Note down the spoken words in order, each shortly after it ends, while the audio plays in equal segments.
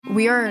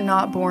We are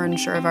not born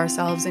sure of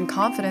ourselves, and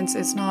confidence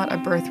is not a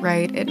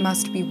birthright. It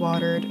must be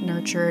watered,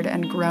 nurtured,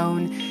 and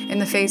grown in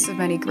the face of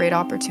many great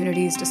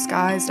opportunities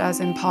disguised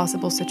as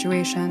impossible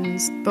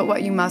situations. But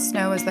what you must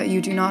know is that you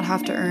do not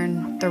have to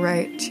earn the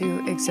right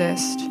to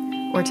exist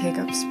or take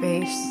up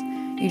space.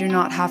 You do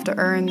not have to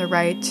earn the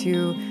right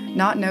to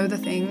not know the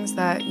things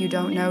that you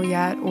don't know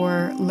yet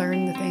or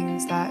learn the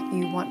things that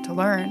you want to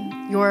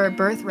learn. Your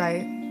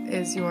birthright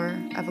is your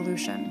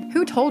evolution.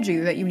 Who told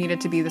you that you needed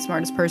to be the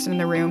smartest person in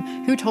the room?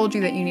 Who told you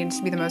that you needed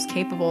to be the most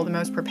capable, the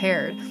most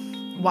prepared?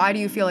 Why do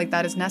you feel like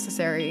that is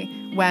necessary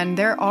when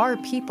there are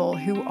people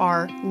who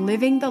are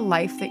living the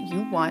life that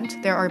you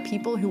want? There are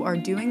people who are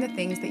doing the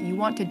things that you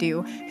want to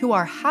do, who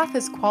are half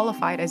as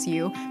qualified as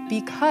you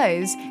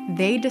because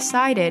they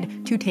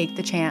decided to take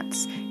the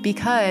chance,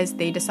 because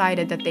they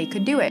decided that they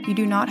could do it. You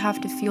do not have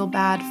to feel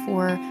bad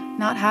for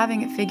not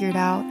having it figured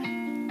out.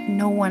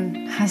 No one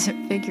has it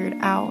figured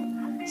out.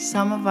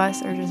 Some of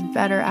us are just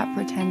better at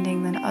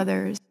pretending than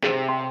others.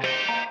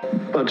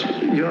 But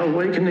you're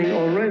awakening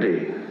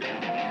already,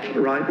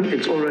 right?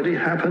 It's already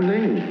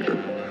happening.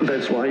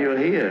 That's why you're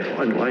here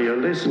and why you're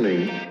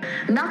listening.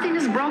 Nothing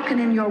is broken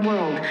in your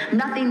world.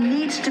 Nothing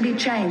needs to be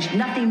changed.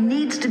 Nothing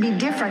needs to be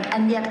different.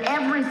 And yet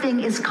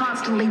everything is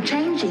constantly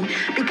changing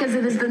because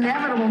it is the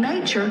inevitable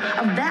nature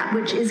of that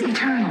which is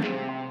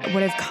eternal.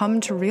 What I've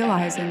come to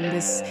realize in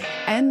this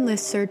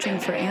endless searching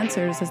for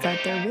answers is that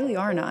there really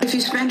are none. If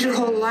you spend your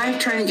whole life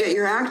trying to get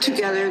your act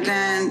together,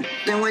 then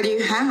what do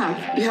you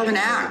have? You have an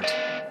act,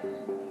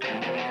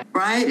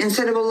 right?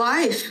 Instead of a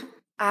life.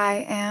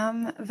 I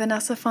am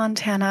Vanessa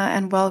Fontana,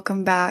 and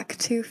welcome back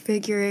to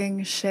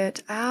Figuring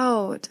Shit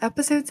Out,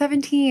 episode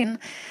 17.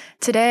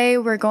 Today,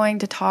 we're going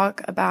to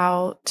talk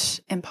about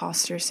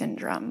imposter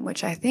syndrome,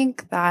 which I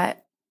think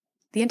that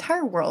the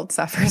entire world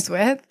suffers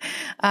with.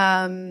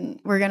 We're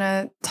going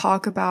to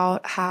talk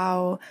about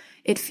how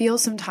it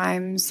feels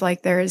sometimes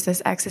like there is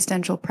this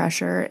existential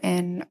pressure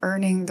in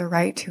earning the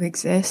right to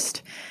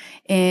exist,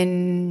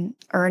 in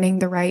earning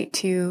the right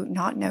to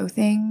not know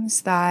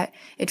things, that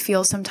it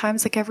feels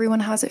sometimes like everyone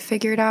has it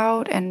figured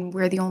out and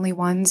we're the only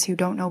ones who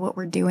don't know what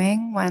we're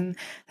doing, when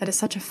that is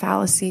such a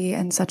fallacy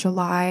and such a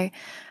lie.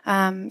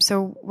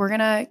 So we're going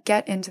to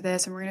get into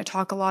this, and we're going to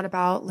talk a lot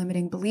about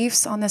limiting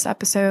beliefs on this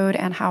episode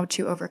and how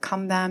to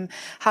overcome them,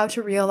 how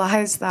to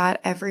realize that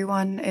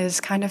everyone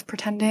is kind of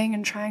pretending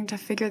and trying to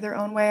figure their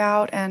own way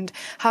out, and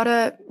how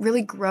to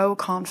really grow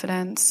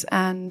confidence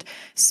and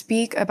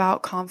speak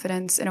about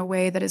confidence in a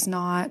way that is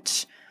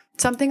not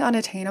something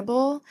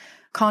unattainable.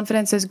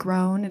 Confidence is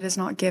grown, it is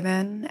not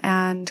given,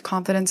 and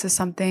confidence is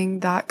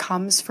something that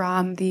comes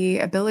from the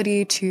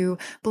ability to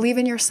believe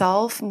in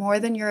yourself more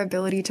than your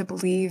ability to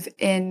believe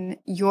in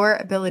your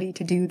ability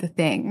to do the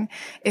thing.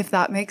 If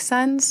that makes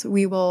sense,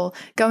 we will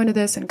go into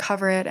this and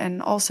cover it, and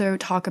also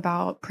talk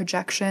about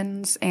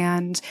projections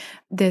and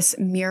this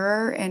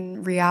mirror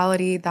in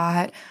reality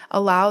that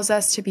allows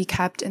us to be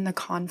kept in the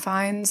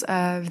confines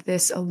of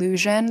this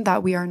illusion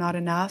that we are not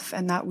enough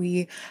and that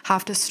we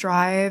have to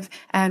strive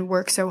and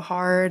work so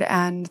hard,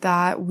 and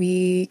that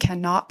we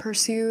cannot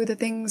pursue the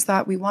things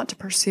that we want to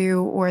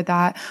pursue, or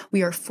that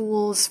we are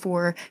fools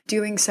for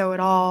doing so at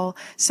all.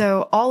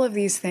 So all of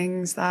these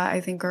things that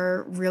I think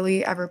are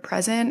really ever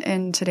present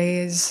in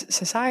today's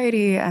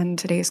society and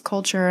today's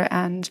culture,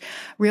 and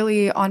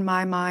really on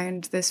my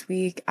mind this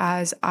week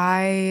as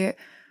I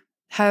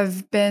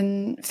have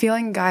been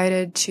feeling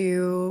guided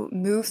to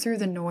move through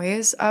the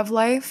noise of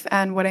life.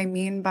 And what I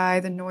mean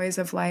by the noise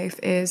of life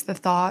is the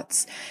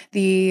thoughts,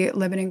 the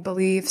limiting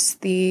beliefs,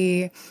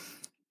 the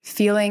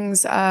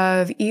feelings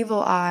of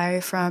evil eye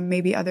from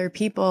maybe other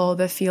people,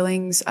 the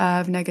feelings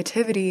of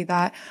negativity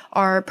that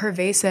are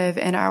pervasive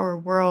in our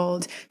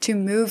world, to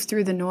move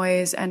through the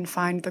noise and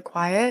find the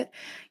quiet.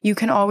 You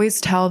can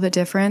always tell the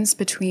difference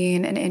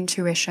between an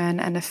intuition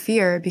and a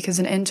fear, because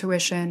an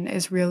intuition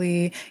is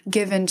really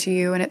given to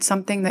you, and it's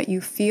something that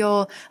you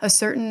feel a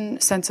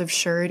certain sense of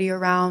surety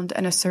around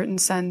and a certain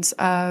sense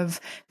of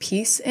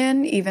peace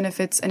in, even if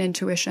it's an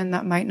intuition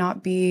that might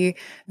not be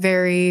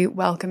very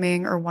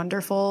welcoming or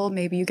wonderful.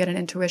 Maybe you get an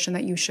intuition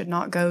that you should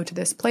not go to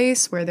this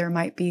place where there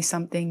might be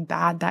something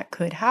bad that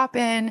could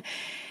happen.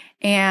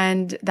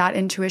 And that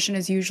intuition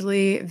is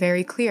usually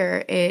very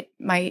clear. It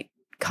might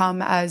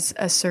come as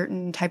a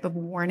certain type of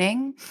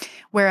warning,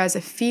 whereas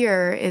a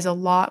fear is a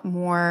lot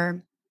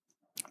more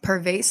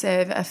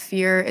pervasive. A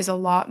fear is a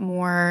lot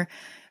more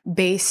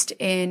based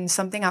in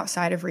something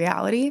outside of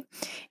reality,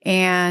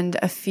 and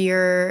a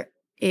fear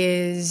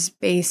is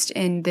based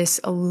in this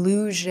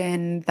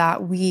illusion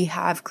that we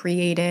have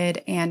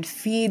created and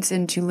feeds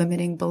into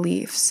limiting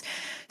beliefs.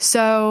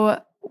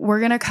 So We're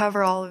going to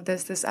cover all of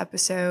this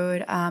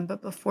episode,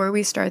 but before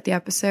we start the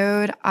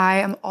episode, I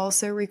am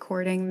also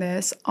recording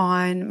this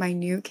on my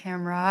new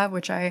camera,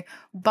 which I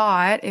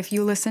bought. If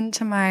you listened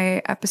to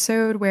my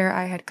episode where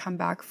I had come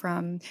back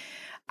from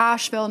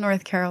Asheville,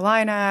 North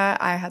Carolina,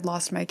 I had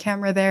lost my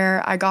camera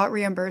there. I got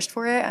reimbursed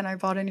for it and I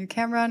bought a new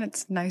camera and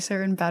it's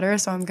nicer and better.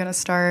 So I'm going to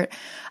start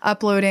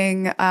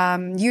uploading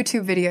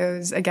YouTube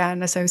videos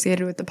again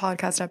associated with the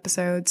podcast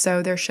episode.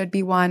 So there should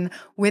be one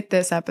with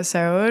this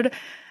episode.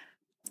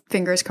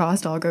 Fingers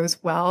crossed all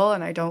goes well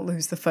and I don't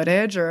lose the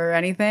footage or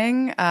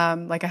anything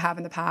like I have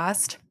in the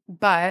past,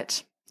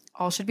 but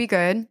all should be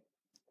good.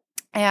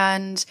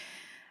 And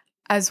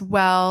as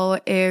well,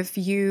 if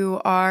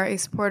you are a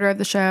supporter of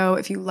the show,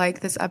 if you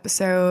like this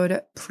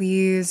episode,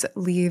 please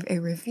leave a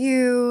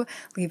review,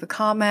 leave a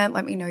comment,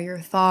 let me know your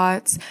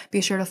thoughts.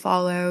 Be sure to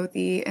follow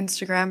the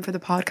Instagram for the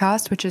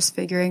podcast, which is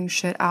Figuring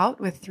Shit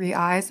Out with 3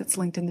 I's. It's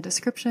linked in the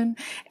description.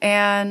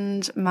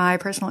 And my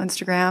personal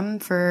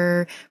Instagram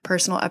for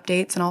personal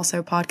updates and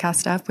also podcast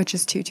stuff, which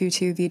is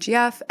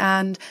 222VGF.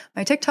 And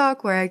my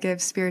TikTok where I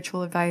give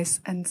spiritual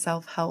advice and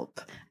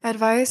self-help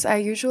advice. I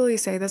usually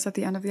say this at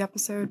the end of the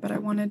episode, but I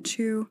wanted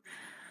to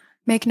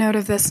make note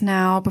of this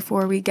now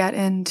before we get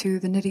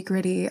into the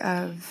nitty-gritty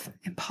of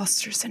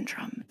imposter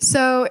syndrome.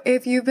 So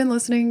if you've been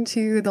listening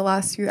to the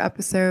last few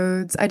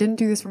episodes, I didn't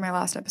do this for my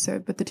last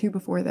episode, but the 2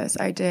 before this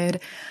I did.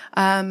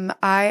 I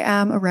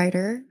am a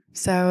writer.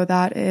 So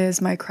that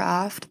is my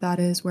craft. That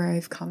is where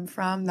I've come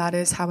from. That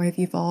is how I've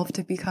evolved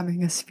to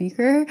becoming a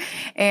speaker.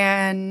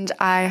 And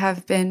I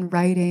have been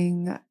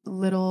writing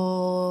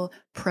little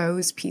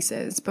prose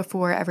pieces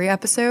before every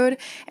episode.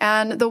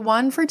 And the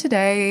one for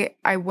today,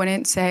 I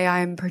wouldn't say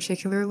I'm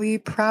particularly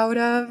proud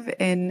of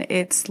in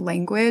its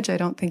language. I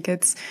don't think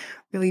it's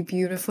really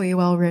beautifully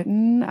well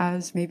written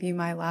as maybe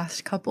my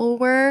last couple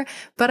were.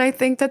 But I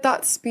think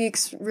that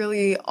speaks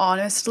really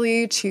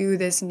honestly to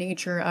this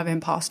nature of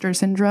imposter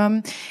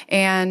syndrome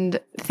and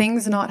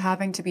things not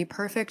having to be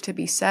perfect to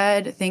be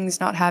said, things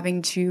not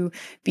having to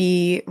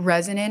be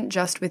resonant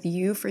just with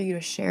you for you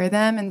to share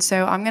them. And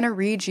so I'm going to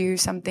read you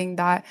something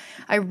that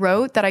I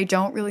wrote that I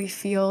don't really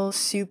feel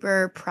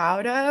super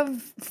proud of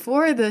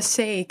for the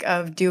sake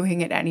of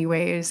doing it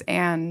anyways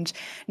and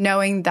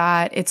knowing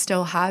that it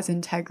still has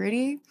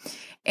integrity.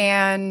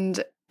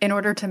 And in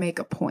order to make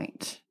a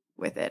point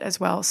with it as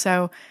well.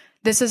 So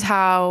this is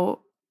how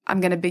I'm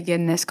going to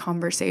begin this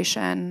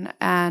conversation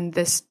and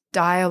this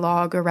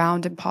dialogue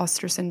around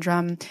imposter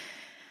syndrome.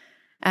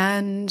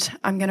 And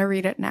I'm going to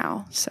read it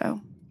now.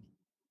 So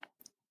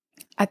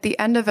at the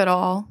end of it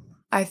all,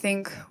 I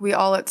think we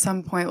all at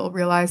some point will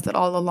realize that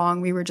all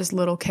along we were just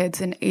little kids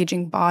in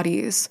aging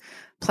bodies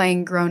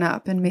playing grown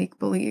up and make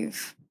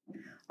believe.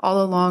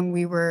 All along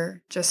we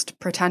were just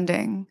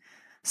pretending.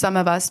 Some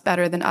of us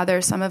better than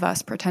others. Some of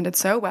us pretended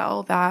so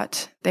well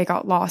that they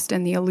got lost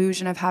in the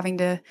illusion of having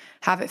to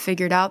have it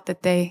figured out,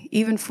 that they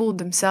even fooled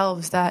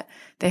themselves that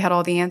they had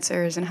all the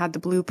answers and had the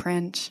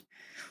blueprint.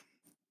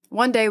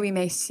 One day we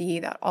may see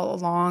that all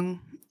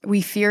along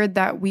we feared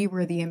that we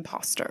were the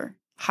imposter,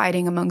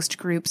 hiding amongst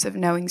groups of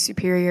knowing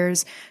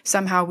superiors.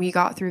 Somehow we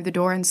got through the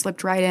door and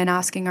slipped right in,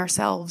 asking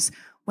ourselves,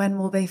 when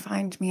will they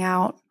find me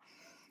out?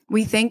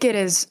 We think it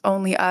is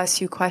only us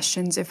who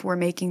questions if we're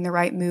making the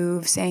right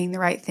move, saying the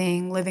right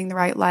thing, living the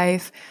right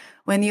life,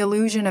 when the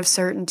illusion of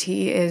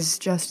certainty is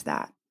just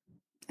that,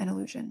 an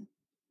illusion.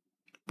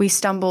 We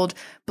stumbled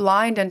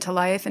blind into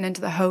life and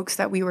into the hoax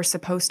that we were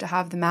supposed to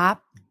have the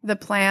map, the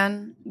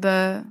plan,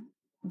 the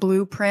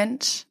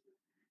blueprint,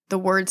 the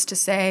words to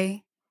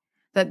say,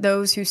 that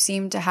those who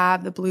seemed to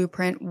have the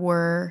blueprint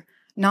were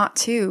not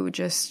to,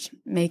 just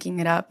making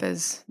it up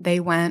as they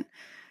went.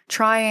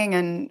 Trying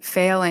and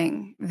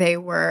failing they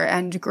were,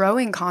 and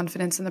growing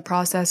confidence in the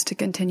process to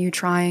continue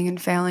trying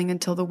and failing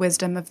until the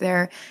wisdom of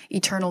their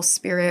eternal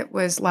spirit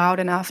was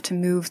loud enough to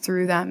move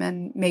through them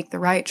and make the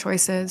right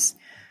choices.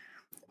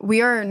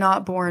 We are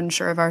not born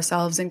sure of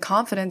ourselves, and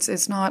confidence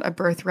is not a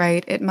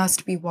birthright. It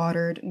must be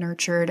watered,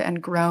 nurtured, and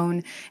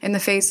grown in the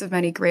face of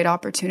many great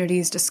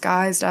opportunities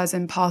disguised as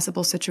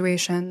impossible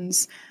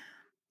situations.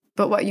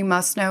 But what you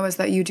must know is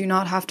that you do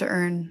not have to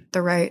earn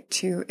the right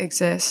to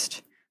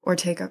exist or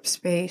take up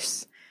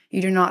space.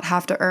 You do not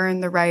have to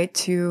earn the right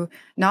to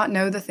not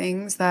know the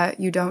things that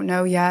you don't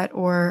know yet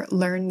or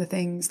learn the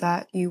things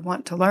that you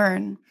want to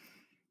learn.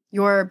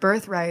 Your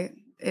birthright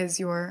is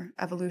your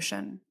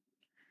evolution.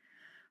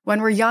 When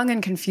we're young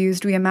and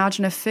confused, we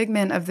imagine a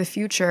figment of the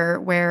future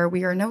where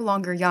we are no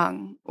longer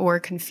young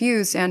or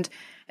confused, and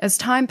as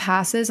time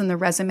passes and the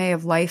resume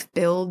of life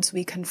builds,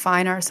 we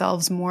confine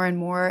ourselves more and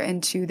more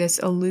into this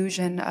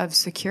illusion of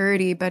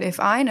security. But if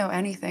I know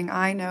anything,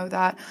 I know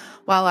that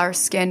while our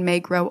skin may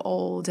grow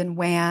old and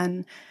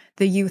wan,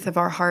 the youth of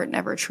our heart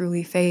never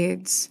truly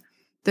fades.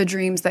 The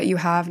dreams that you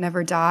have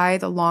never die.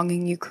 The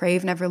longing you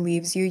crave never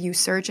leaves you. You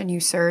search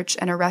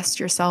and arrest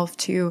yourself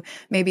to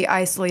maybe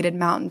isolated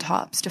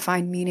mountaintops to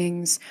find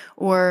meanings,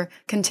 or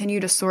continue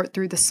to sort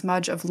through the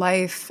smudge of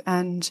life.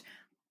 And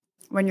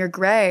when you're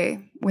gray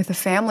with a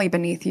family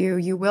beneath you,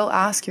 you will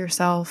ask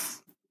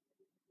yourself,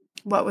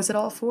 what was it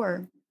all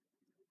for?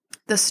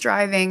 the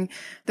striving,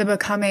 the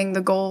becoming,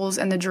 the goals,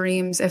 and the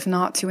dreams, if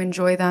not to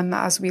enjoy them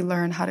as we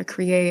learn how to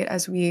create,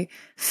 as we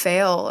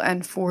fail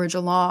and forge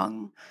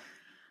along.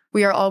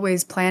 We are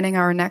always planning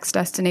our next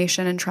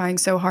destination and trying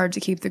so hard to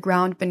keep the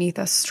ground beneath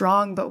us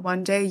strong, but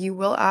one day you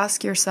will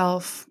ask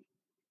yourself,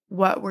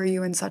 what were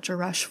you in such a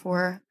rush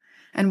for?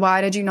 And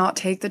why did you not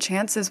take the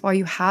chances while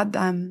you had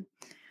them?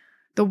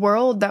 The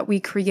world that we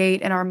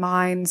create in our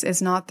minds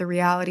is not the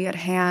reality at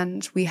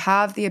hand. We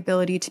have the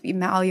ability to be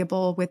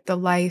malleable with the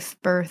life,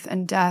 birth,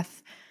 and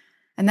death,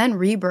 and then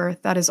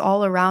rebirth that is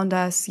all around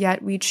us,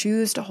 yet we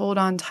choose to hold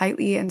on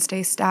tightly and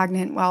stay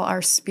stagnant while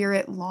our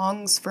spirit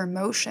longs for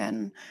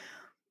motion.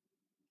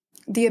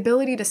 The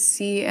ability to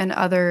see in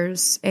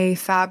others a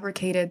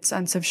fabricated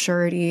sense of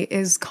surety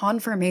is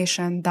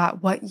confirmation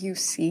that what you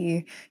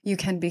see, you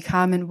can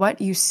become, and what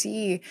you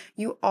see,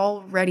 you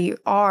already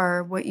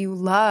are. What you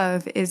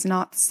love is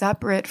not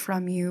separate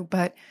from you,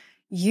 but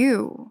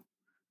you.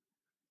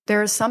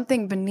 There is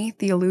something beneath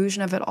the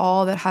illusion of it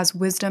all that has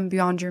wisdom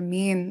beyond your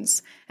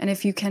means. And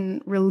if you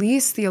can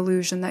release the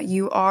illusion that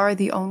you are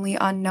the only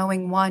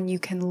unknowing one, you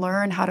can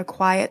learn how to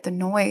quiet the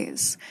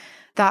noise.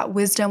 That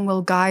wisdom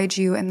will guide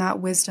you, and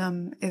that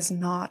wisdom is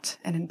not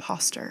an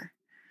imposter.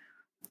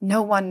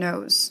 No one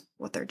knows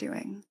what they're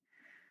doing.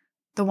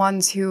 The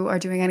ones who are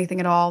doing anything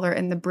at all are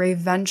in the brave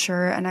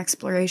venture and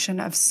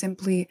exploration of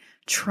simply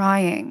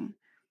trying.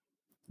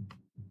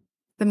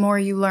 The more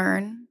you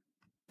learn,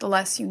 the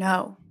less you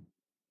know.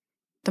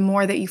 The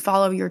more that you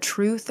follow your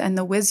truth and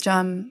the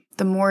wisdom,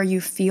 the more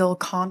you feel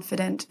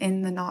confident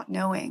in the not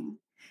knowing.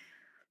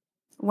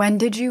 When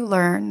did you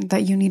learn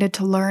that you needed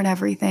to learn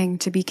everything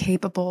to be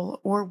capable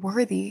or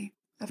worthy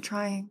of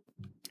trying?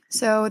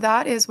 So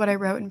that is what I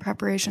wrote in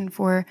preparation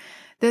for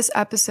this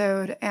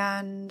episode.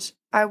 And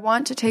I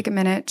want to take a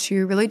minute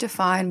to really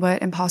define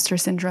what imposter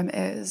syndrome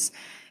is.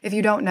 If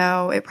you don't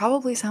know, it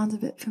probably sounds a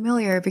bit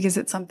familiar because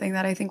it's something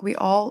that I think we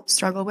all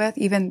struggle with,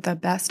 even the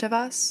best of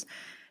us,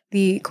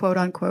 the quote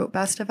unquote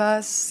best of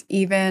us,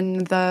 even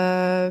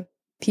the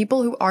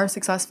people who are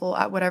successful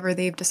at whatever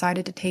they've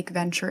decided to take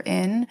venture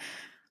in,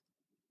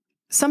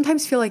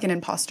 sometimes feel like an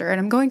imposter. And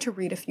I'm going to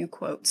read a few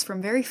quotes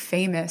from very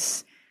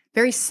famous,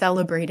 very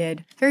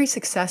celebrated, very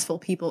successful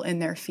people in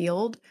their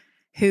field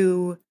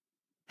who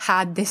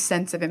had this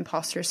sense of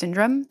imposter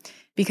syndrome,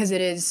 because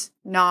it is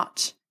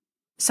not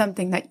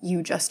something that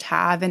you just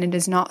have, and it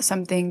is not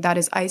something that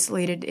is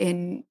isolated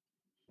in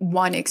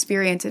one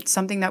experience. It's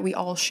something that we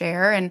all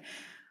share. And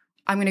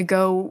I'm going to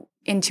go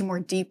into more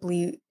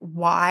deeply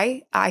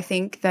why I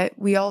think that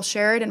we all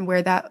share it and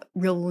where that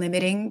real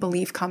limiting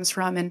belief comes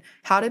from and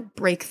how to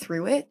break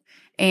through it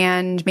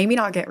and maybe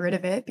not get rid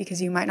of it,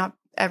 because you might not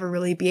ever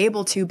really be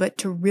able to, but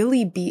to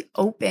really be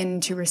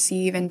open to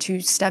receive and to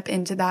step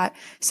into that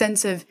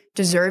sense of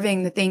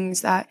deserving the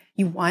things that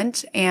you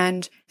want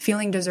and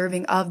feeling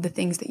deserving of the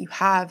things that you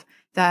have,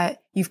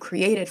 that you've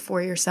created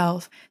for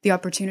yourself, the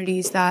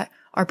opportunities that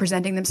are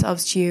presenting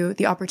themselves to you,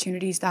 the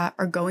opportunities that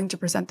are going to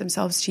present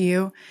themselves to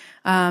you.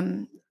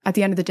 At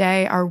the end of the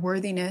day, our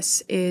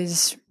worthiness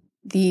is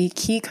the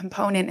key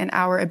component in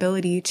our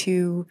ability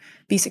to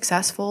be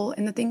successful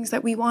in the things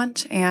that we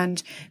want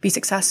and be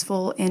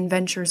successful in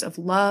ventures of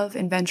love,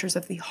 in ventures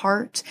of the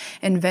heart,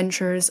 in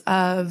ventures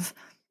of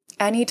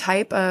any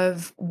type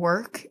of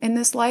work in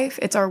this life.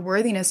 It's our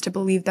worthiness to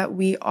believe that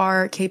we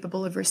are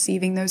capable of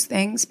receiving those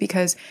things,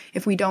 because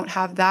if we don't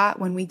have that,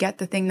 when we get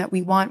the thing that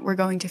we want, we're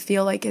going to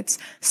feel like it's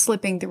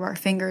slipping through our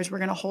fingers. We're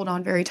going to hold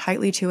on very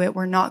tightly to it.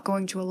 We're not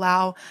going to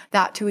allow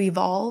that to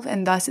evolve,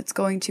 and thus it's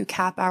going to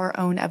cap our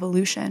own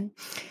evolution.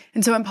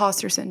 And so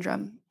imposter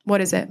syndrome, what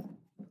is it?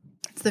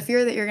 It's the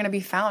fear that you're going to be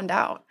found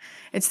out.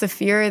 It's the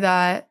fear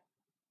that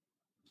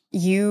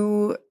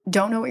you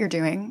don't know what you're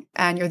doing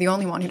and you're the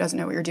only one who doesn't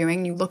know what you're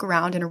doing. You look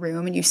around in a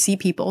room and you see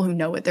people who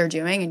know what they're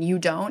doing and you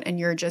don't, and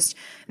you're just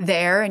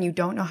there and you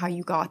don't know how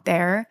you got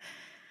there.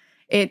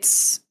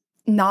 It's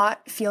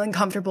not feeling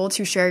comfortable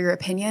to share your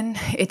opinion.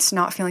 It's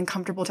not feeling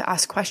comfortable to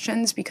ask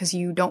questions because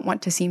you don't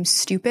want to seem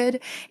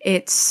stupid.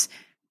 It's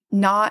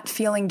not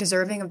feeling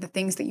deserving of the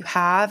things that you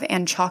have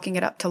and chalking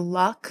it up to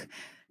luck,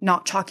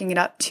 not chalking it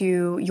up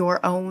to your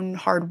own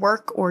hard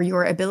work or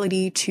your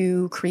ability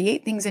to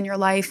create things in your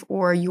life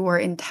or your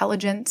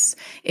intelligence.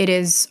 It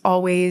is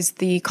always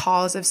the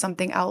cause of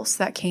something else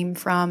that came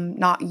from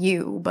not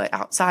you, but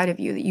outside of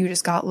you, that you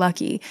just got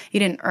lucky. You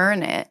didn't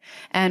earn it.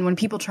 And when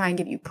people try and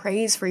give you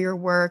praise for your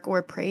work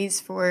or praise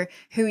for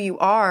who you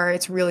are,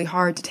 it's really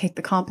hard to take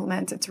the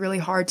compliments. It's really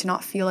hard to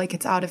not feel like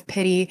it's out of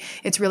pity.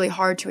 It's really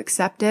hard to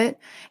accept it.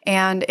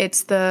 And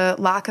it's the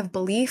lack of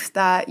belief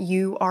that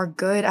you are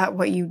good at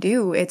what you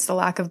do. It's the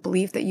lack of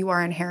belief that you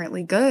are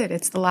inherently good.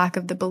 It's the lack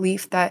of the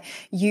belief that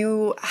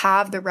you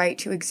have the right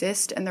to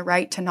exist and the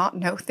right to not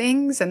know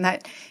things, and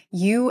that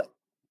you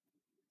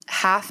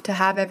have to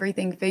have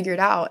everything figured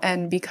out.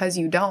 And because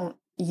you don't,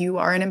 you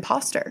are an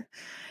imposter.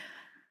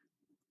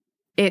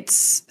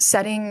 It's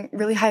setting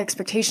really high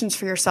expectations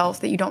for yourself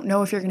that you don't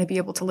know if you're going to be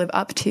able to live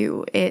up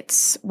to.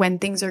 It's when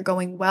things are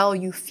going well,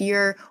 you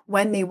fear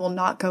when they will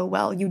not go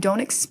well. You don't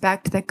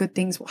expect that good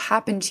things will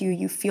happen to you.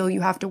 You feel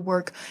you have to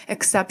work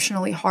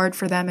exceptionally hard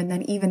for them. And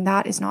then even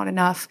that is not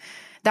enough.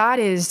 That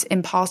is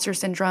imposter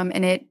syndrome.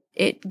 And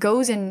it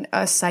goes in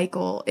a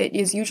cycle. It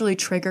is usually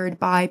triggered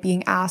by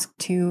being asked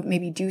to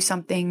maybe do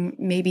something.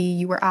 Maybe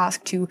you were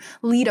asked to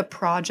lead a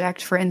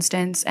project, for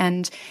instance,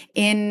 and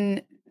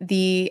in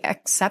the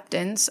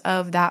acceptance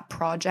of that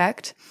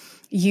project,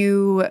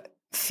 you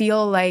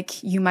feel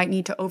like you might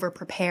need to over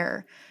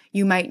prepare.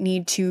 You might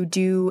need to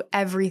do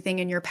everything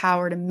in your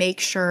power to make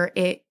sure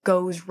it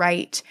goes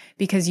right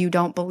because you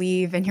don't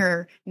believe in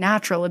your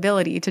natural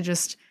ability to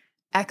just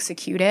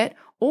execute it.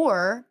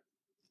 Or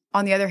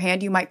on the other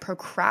hand, you might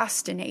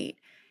procrastinate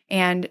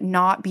and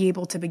not be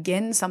able to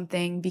begin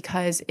something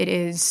because it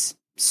is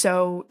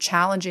so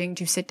challenging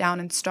to sit down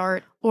and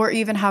start or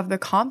even have the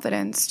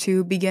confidence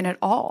to begin at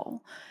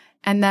all.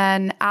 And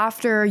then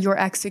after your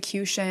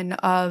execution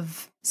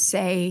of,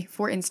 say,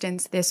 for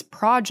instance, this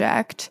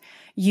project,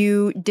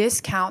 you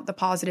discount the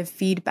positive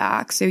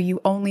feedback. So you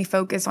only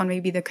focus on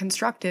maybe the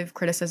constructive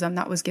criticism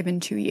that was given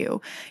to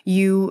you.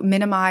 You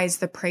minimize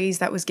the praise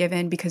that was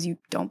given because you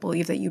don't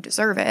believe that you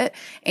deserve it.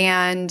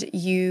 And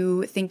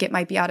you think it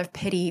might be out of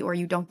pity, or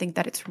you don't think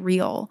that it's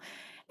real.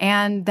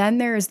 And then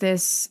there's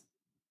this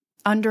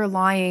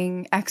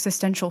underlying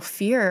existential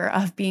fear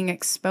of being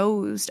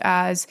exposed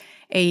as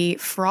a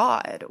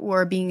fraud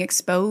or being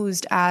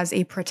exposed as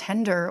a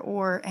pretender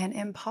or an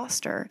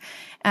imposter.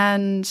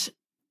 And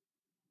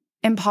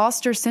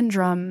imposter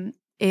syndrome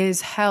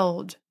is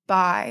held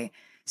by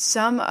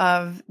some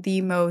of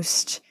the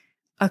most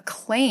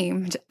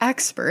acclaimed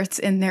experts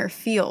in their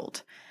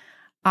field.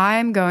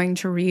 I'm going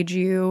to read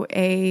you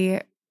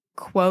a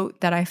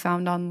quote that I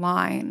found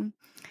online.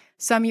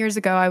 Some years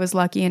ago, I was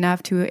lucky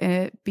enough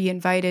to be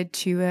invited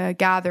to a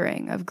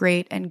gathering of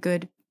great and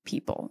good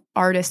people,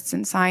 artists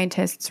and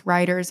scientists,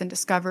 writers and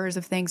discoverers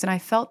of things. And I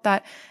felt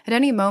that at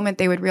any moment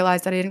they would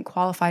realize that I didn't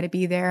qualify to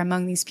be there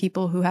among these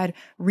people who had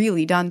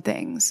really done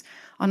things.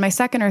 On my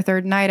second or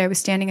third night, I was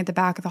standing at the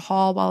back of the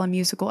hall while a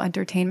musical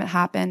entertainment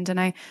happened,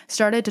 and I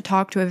started to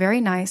talk to a very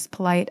nice,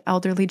 polite,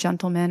 elderly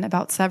gentleman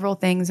about several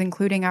things,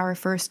 including our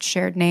first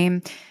shared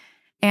name.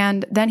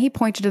 And then he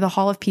pointed to the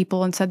hall of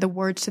people and said the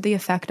words to the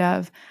effect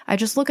of, I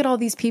just look at all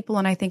these people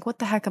and I think, what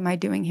the heck am I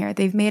doing here?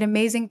 They've made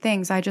amazing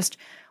things. I just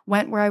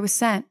went where I was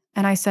sent.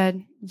 And I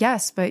said,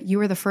 yes, but you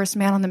were the first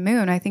man on the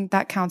moon. I think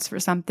that counts for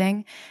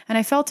something. And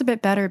I felt a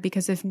bit better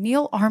because if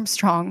Neil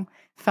Armstrong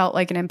felt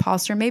like an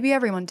imposter, maybe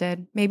everyone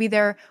did. Maybe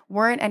there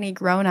weren't any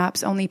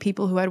grown-ups, only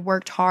people who had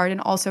worked hard and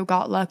also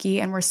got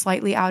lucky and were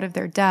slightly out of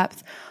their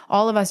depth.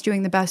 All of us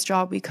doing the best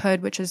job we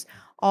could, which is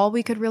all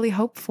we could really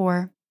hope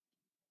for.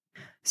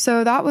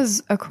 So that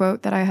was a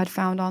quote that I had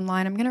found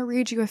online. I'm going to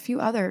read you a few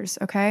others,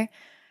 okay?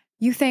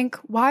 You think,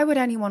 why would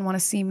anyone want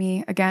to see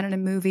me again in a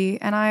movie?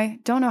 And I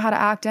don't know how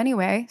to act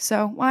anyway,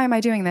 so why am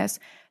I doing this?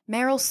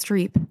 Meryl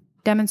Streep,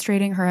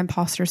 demonstrating her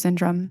imposter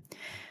syndrome.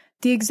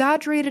 The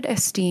exaggerated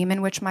esteem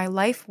in which my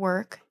life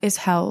work is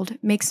held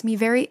makes me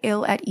very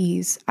ill at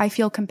ease. I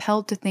feel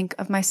compelled to think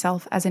of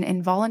myself as an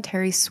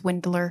involuntary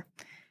swindler.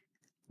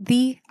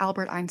 The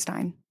Albert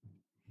Einstein.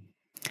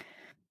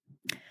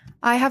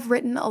 I have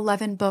written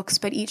 11 books,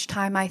 but each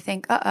time I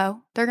think,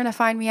 uh-oh, they're going to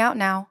find me out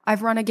now.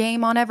 I've run a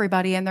game on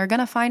everybody and they're going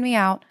to find me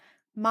out.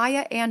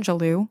 Maya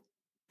Angelou.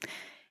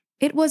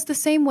 It was the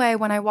same way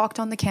when I walked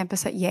on the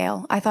campus at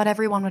Yale. I thought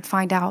everyone would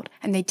find out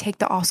and they'd take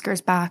the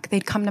Oscars back.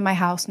 They'd come to my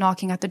house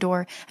knocking at the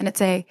door and it'd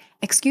say,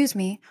 excuse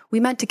me, we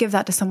meant to give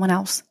that to someone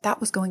else. That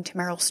was going to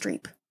Meryl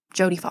Streep,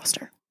 Jodie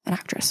Foster, an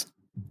actress.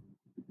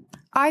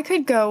 I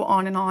could go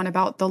on and on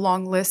about the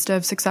long list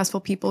of successful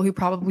people who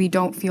probably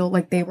don't feel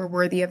like they were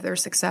worthy of their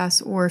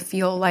success or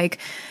feel like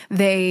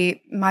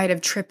they might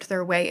have tripped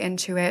their way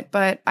into it.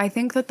 But I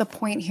think that the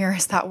point here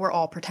is that we're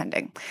all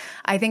pretending.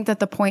 I think that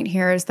the point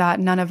here is that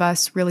none of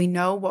us really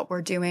know what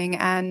we're doing.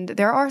 And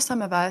there are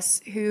some of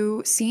us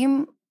who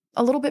seem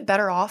a little bit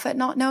better off at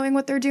not knowing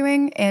what they're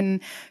doing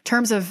in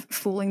terms of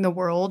fooling the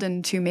world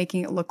into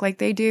making it look like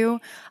they do.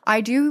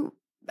 I do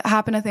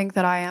happen to think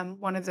that I am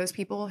one of those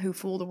people who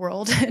fool the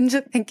world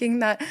into thinking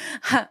that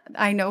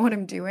I know what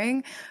I'm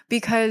doing,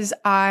 because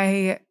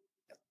I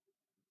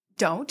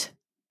don't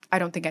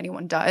think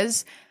anyone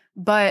does,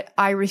 but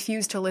I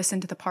refuse to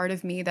listen to the part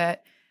of me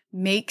that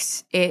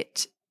makes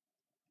it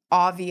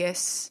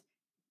obvious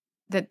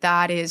that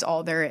that is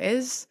all there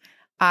is.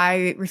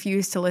 I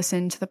refuse to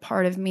listen to the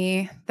part of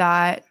me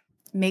that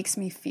makes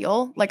me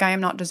feel like I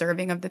am not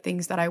deserving of the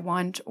things that I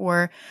want,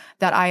 or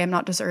that I am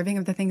not deserving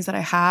of the things that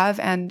I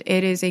have. And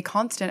it is a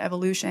constant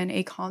evolution,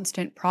 a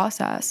constant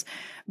process.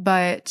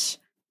 But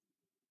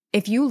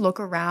if you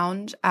look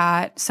around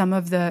at some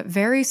of the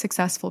very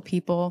successful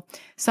people,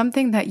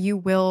 something that you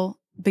will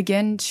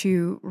begin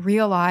to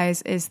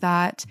realize is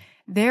that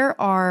there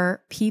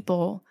are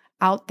people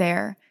out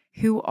there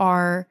who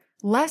are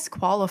less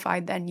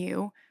qualified than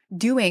you,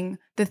 doing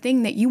the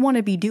thing that you want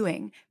to be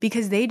doing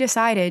because they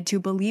decided to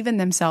believe in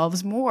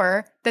themselves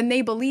more than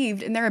they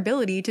believed in their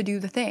ability to do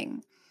the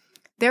thing.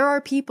 There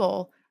are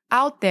people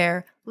out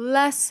there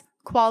less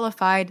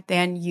qualified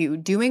than you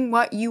doing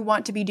what you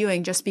want to be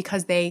doing just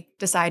because they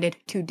decided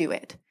to do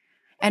it.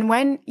 And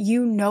when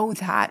you know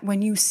that,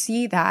 when you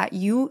see that,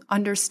 you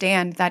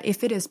understand that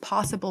if it is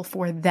possible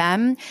for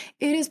them,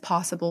 it is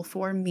possible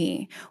for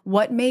me.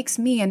 What makes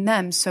me and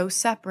them so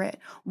separate?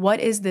 What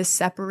is this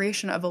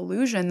separation of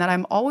illusion that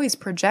I'm always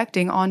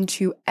projecting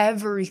onto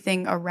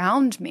everything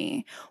around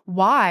me?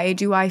 Why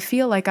do I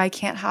feel like I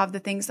can't have the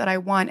things that I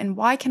want? And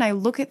why can I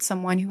look at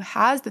someone who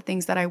has the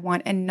things that I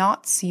want and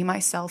not see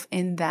myself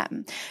in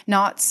them?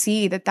 Not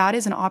see that that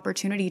is an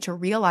opportunity to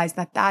realize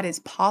that that is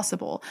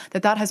possible,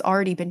 that that has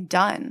already been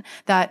done.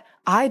 That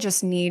I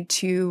just need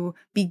to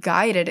be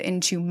guided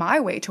into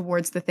my way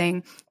towards the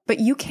thing. But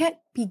you can't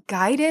be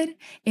guided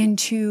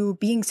into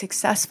being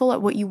successful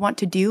at what you want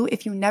to do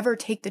if you never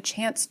take the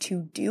chance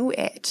to do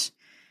it.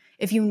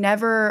 If you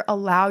never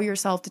allow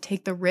yourself to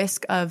take the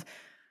risk of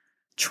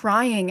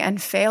trying and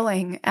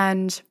failing.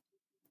 And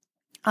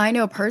I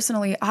know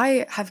personally,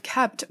 I have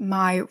kept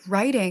my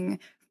writing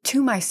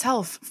to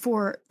myself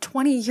for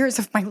 20 years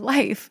of my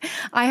life.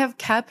 I have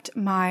kept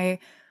my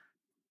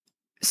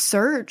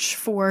search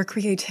for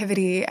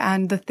creativity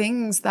and the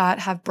things that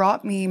have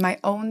brought me my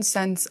own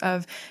sense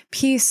of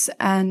peace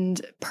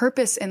and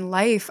purpose in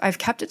life. I've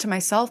kept it to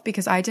myself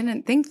because I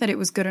didn't think that it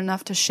was good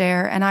enough to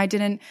share. And I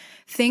didn't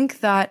think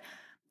that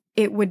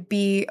it would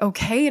be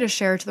okay to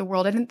share to the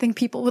world. I didn't think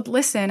people would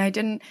listen. I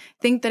didn't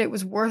think that it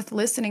was worth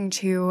listening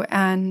to.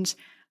 And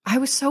I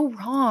was so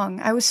wrong.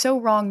 I was so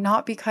wrong,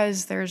 not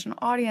because there's an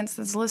audience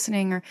that's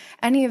listening or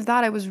any of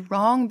that. I was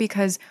wrong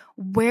because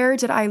where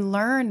did I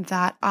learn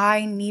that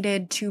I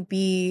needed to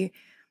be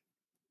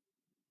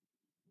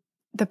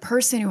the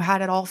person who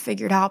had it all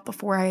figured out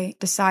before I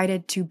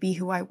decided to be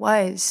who I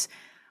was?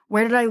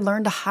 Where did I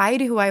learn to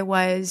hide who I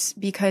was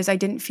because I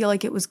didn't feel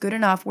like it was good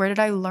enough? Where did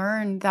I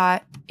learn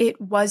that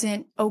it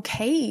wasn't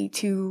okay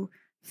to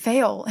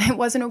fail? It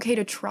wasn't okay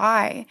to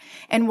try.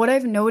 And what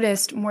I've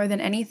noticed more than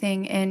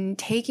anything in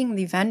taking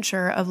the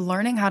venture of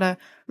learning how to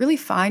really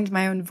find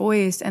my own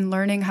voice and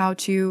learning how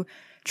to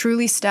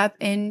truly step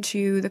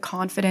into the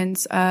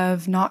confidence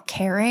of not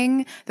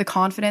caring, the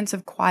confidence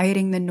of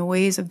quieting the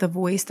noise of the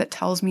voice that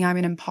tells me I'm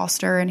an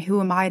imposter and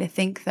who am I to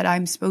think that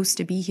I'm supposed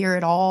to be here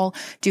at all,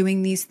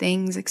 doing these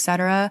things,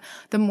 etc.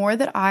 The more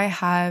that I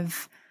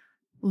have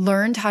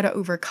learned how to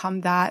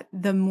overcome that,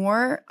 the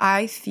more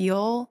I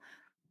feel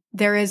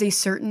there is a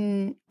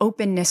certain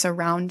openness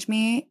around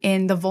me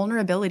in the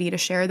vulnerability to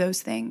share those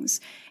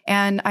things.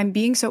 And I'm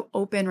being so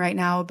open right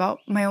now about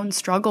my own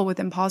struggle with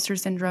imposter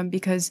syndrome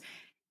because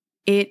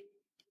it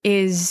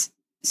is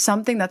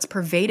something that's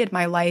pervaded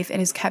my life and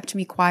has kept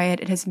me quiet.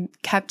 It has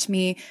kept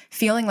me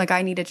feeling like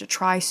I needed to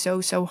try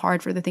so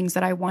hard for the things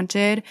that I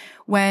wanted.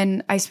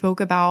 When I spoke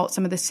about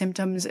some of the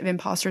symptoms of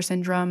imposter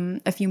syndrome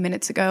a few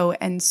minutes ago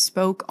and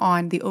spoke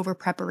on the over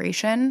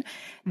preparation,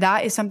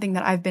 that is something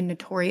that I've been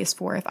notorious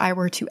for. If I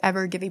were to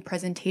ever give a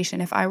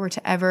presentation, if I were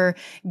to ever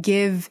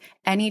give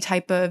any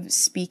type of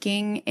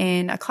speaking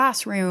in a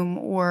classroom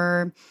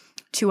or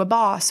to a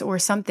boss or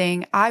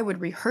something, I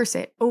would rehearse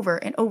it over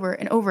and over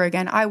and over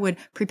again. I would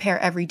prepare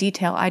every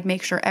detail. I'd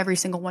make sure every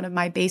single one of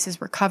my bases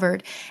were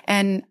covered.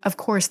 And of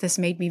course, this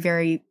made me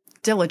very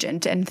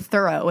diligent and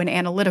thorough and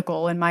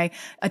analytical, and my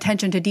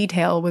attention to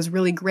detail was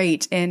really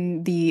great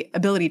in the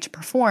ability to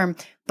perform.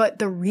 But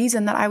the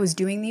reason that I was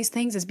doing these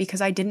things is because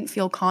I didn't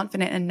feel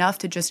confident enough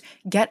to just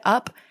get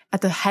up at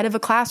the head of a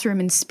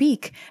classroom and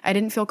speak. I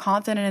didn't feel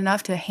confident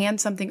enough to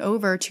hand something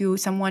over to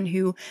someone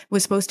who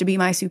was supposed to be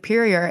my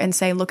superior and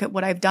say, look at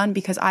what I've done,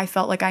 because I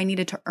felt like I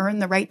needed to earn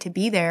the right to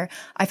be there.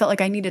 I felt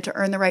like I needed to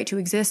earn the right to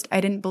exist.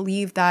 I didn't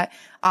believe that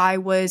I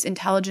was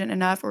intelligent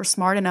enough or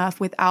smart enough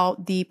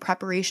without the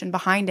preparation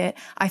behind it.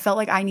 I felt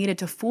like I needed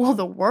to fool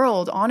the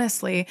world.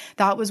 Honestly,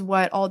 that was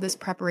what all this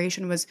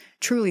preparation was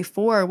truly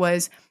for,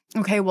 was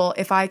okay, well,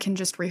 if I can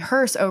just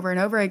rehearse over and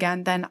over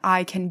again, then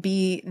I can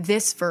be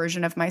this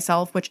version of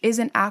myself, which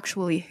isn't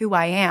actually who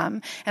I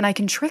am. And I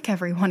can trick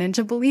everyone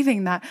into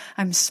believing that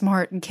I'm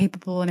smart and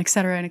capable and et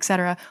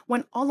cetera,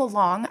 when all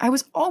along I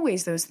was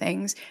always those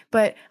things,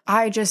 but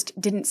I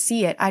just didn't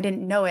see it. I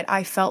didn't know it.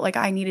 I felt like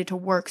I needed to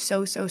work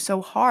so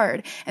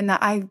hard, and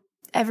that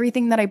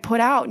everything that I put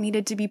out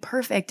needed to be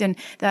perfect, and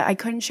that I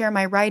couldn't share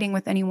my writing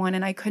with anyone,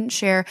 and I couldn't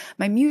share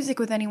my music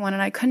with anyone,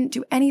 and I couldn't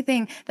do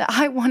anything that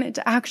I wanted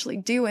to actually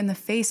do in the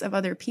face of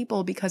other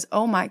people because,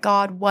 oh my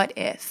God, what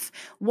if?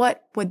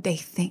 What would they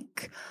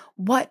think?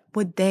 What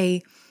would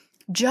they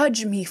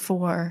judge me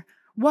for?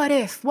 What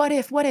if?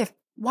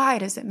 Why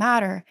does it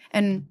matter?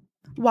 And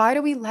why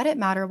do we let it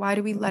matter? Why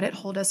do we let it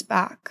hold us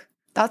back?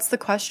 That's the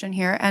question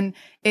here. And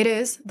it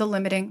is the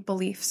limiting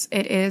beliefs.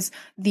 It is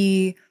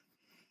the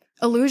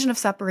illusion of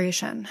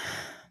separation.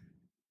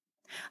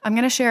 I'm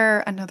going to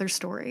share another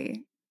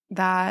story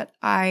that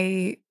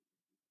I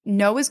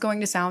know is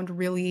going to sound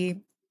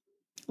really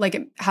like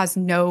it has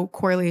no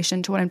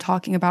correlation to what I'm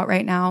talking about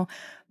right now,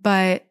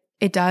 but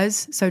it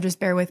does. So just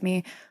bear with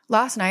me.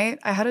 Last night,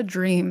 I had a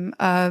dream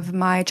of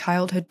my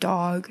childhood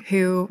dog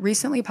who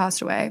recently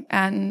passed away.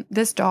 And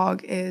this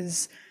dog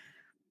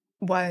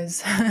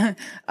was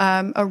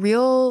a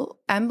real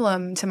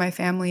emblem to my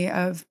family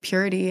of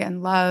purity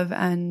and love.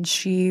 And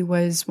she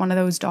was one of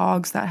those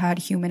dogs that had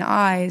human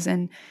eyes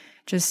and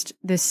just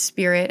this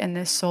spirit and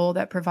this soul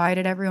that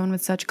provided everyone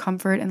with such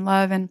comfort and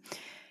love. And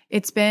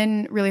it's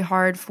been really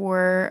hard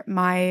for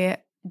my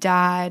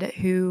dad,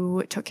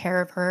 who took care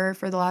of her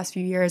for the last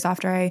few years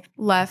after I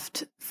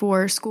left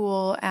for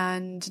school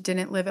and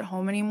didn't live at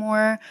home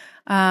anymore.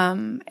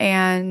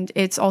 And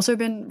it's also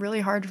been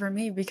really hard for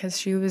me because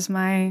she was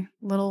my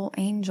little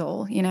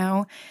angel, you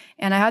know?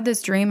 And I had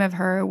this dream of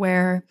her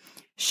where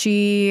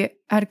she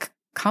had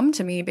come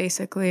to me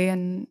basically,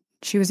 and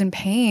she was in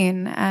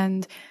pain,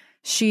 and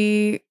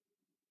she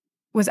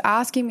was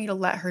asking me to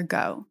let her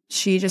go.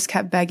 She just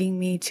kept begging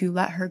me to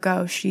let her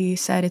go. She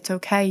said, "It's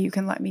okay. You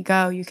can let me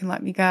go. You can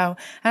let me go."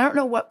 I don't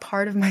know what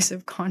part of my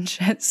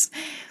subconscious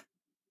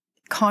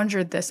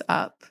conjured this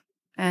up.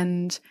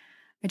 And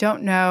I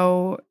don't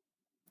know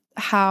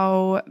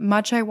how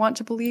much I want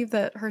to believe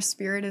that her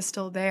spirit is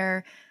still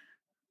there.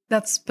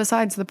 That's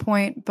besides the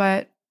point.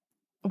 But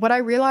what I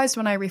realized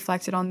when I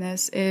reflected on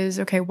this is,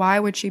 okay, why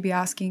would she be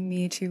asking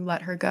me to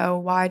let her go?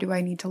 Why do I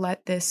need to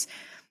let this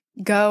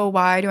go?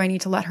 Why do I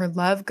need to let her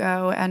love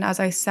go? And as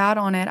I sat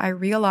on it, I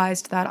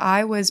realized that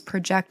I was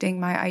projecting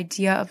my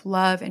idea of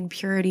love and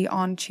purity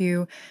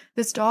onto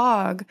this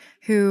dog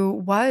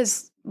who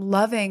was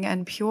loving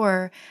and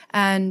pure,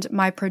 and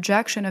my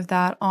projection of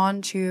that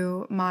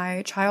onto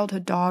my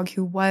childhood dog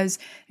who was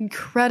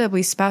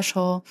incredibly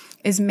special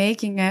is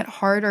making it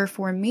harder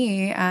for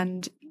me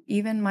and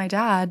even my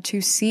dad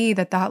to see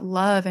that that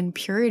love and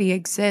purity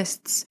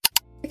exists.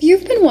 If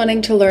you've been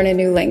wanting to learn a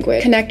new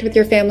language, connect with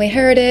your family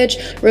heritage,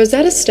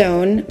 Rosetta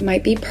Stone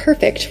might be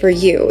perfect for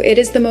you. It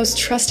is the most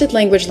trusted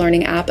language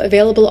learning app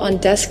available on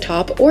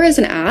desktop or as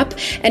an app,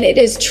 and it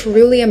is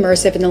truly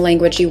immersive in the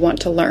language you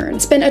want to learn.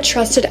 It's been a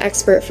trusted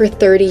expert for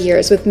 30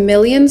 years with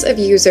millions of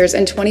users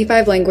and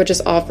 25 languages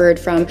offered,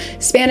 from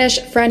Spanish,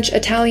 French,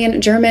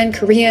 Italian, German,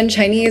 Korean,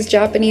 Chinese,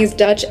 Japanese,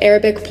 Dutch,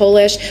 Arabic,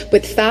 Polish,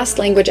 with fast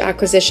language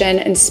acquisition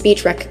and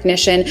speech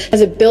recognition,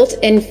 has a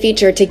built-in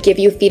feature to give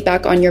you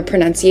feedback on your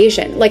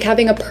pronunciation, like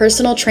having a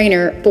personal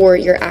trainer for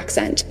your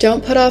accent.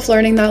 Don't put off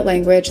learning that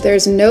language.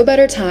 There's no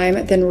better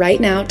time than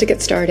right now to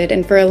get started.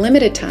 And for a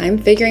limited time,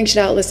 Figuring Shit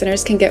Out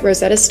listeners can get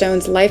Rosetta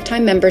Stone's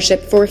lifetime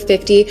membership for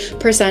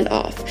 50%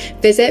 off.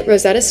 Visit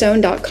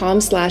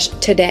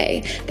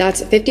rosettastone.com/today.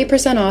 That's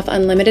 50% off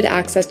unlimited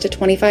access to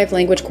 25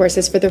 language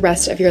courses for the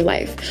rest of your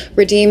life.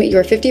 Redeem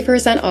your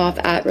 50% off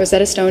at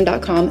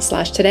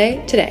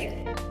rosettastone.com/today today.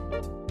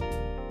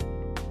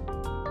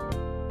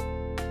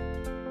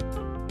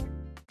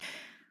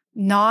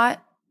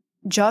 Not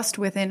just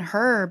within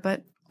her,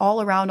 but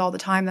all around all the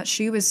time, that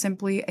she was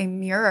simply a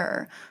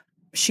mirror.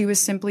 She was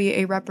simply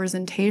a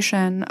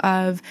representation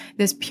of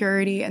this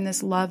purity and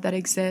this love that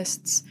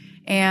exists.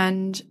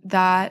 And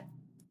that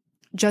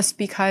just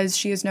because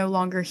she is no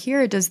longer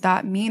here, does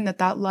that mean that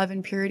that love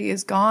and purity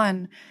is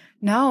gone?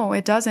 No,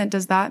 it doesn't.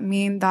 Does that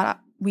mean that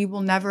we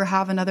will never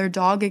have another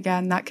dog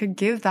again that could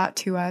give that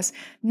to us?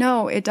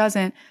 No, it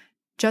doesn't.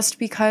 Just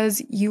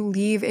because you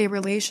leave a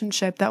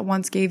relationship that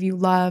once gave you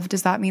love,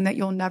 does that mean that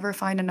you'll never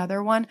find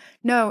another one?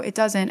 No, it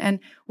doesn't. And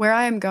where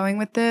I am going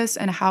with this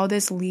and how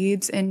this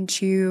leads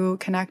into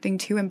connecting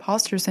to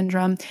imposter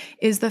syndrome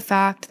is the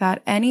fact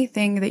that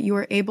anything that you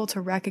are able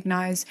to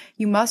recognize,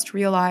 you must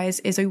realize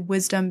is a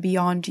wisdom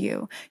beyond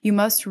you. You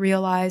must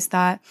realize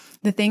that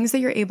the things that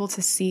you're able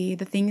to see,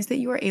 the things that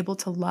you are able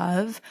to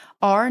love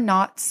are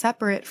not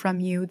separate from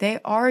you. They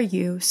are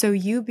you. So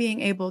you being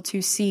able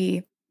to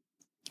see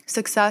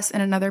success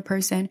in another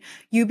person,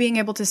 you being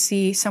able to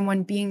see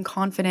someone being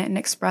confident and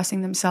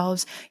expressing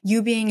themselves,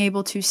 you being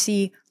able to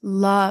see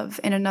love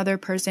in another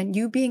person,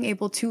 you being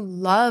able to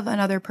love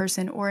another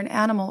person or an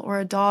animal or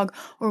a dog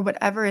or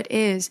whatever it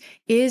is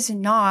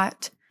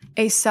not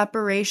a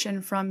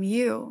separation from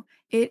you.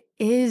 It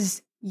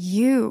is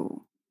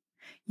you.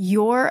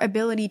 Your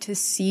ability to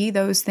see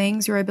those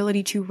things, your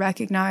ability to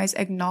recognize,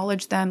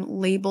 acknowledge them,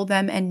 label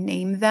them, and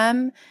name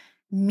them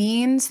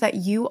means that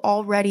you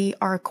already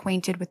are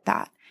acquainted with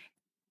that.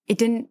 It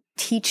didn't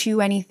teach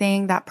you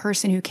anything. That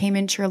person who came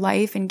into your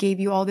life and gave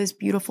you all this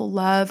beautiful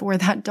love, or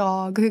that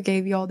dog who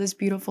gave you all this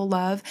beautiful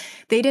love,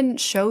 they didn't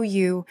show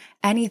you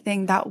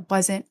anything that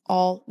wasn't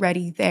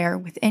already there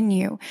within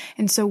you.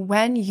 And so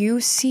when you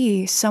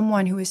see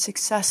someone who is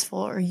successful,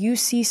 or you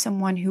see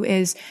someone who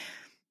is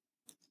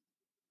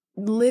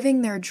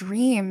living their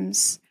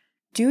dreams,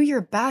 do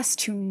your best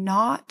to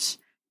not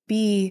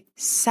be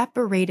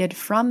separated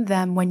from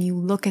them when you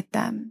look at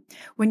them.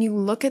 When you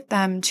look at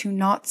them, to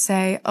not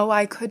say, "Oh,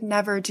 I could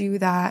never do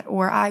that,"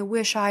 or "I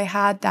wish I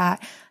had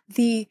that."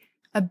 The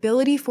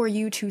ability for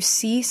you to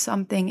see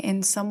something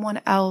in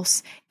someone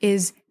else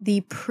is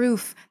the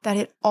proof that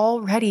it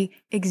already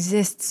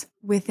exists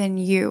within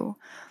you.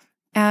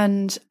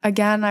 And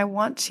again, I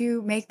want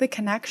to make the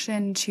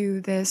connection to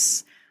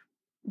this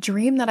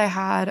dream that I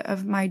had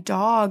of my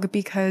dog,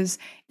 because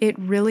it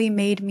really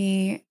made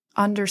me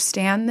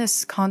understand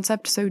this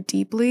concept so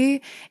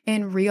deeply,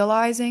 in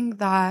realizing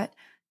that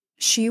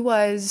she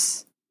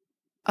was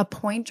a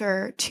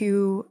pointer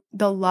to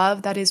the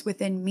love that is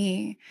within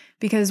me.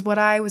 Because what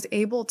I was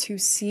able to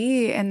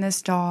see in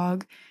this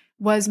dog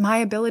was my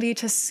ability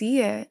to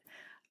see it.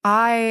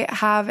 I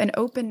have an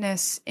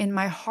openness in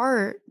my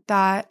heart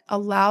that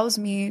allows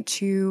me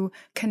to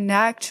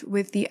connect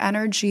with the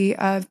energy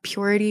of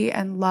purity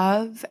and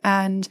love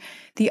and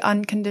the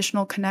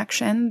unconditional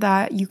connection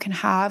that you can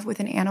have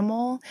with an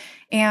animal.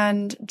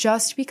 And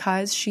just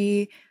because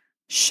she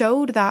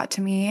showed that to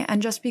me,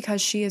 and just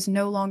because she is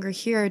no longer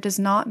here, does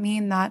not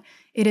mean that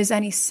it is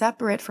any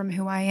separate from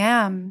who I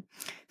am,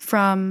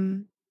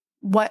 from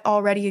what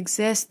already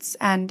exists.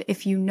 And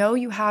if you know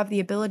you have the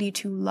ability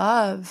to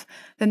love,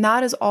 then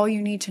that is all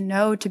you need to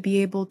know to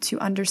be able to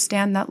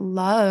understand that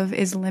love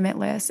is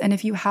limitless. And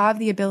if you have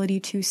the ability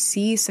to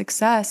see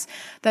success,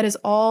 that is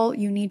all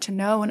you need to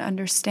know and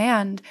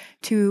understand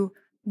to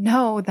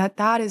know that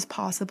that is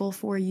possible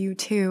for you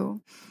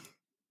too.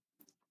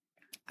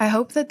 I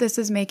hope that this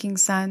is making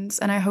sense,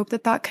 and I hope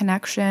that that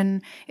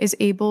connection is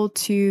able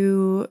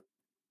to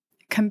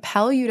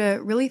compel you to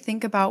really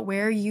think about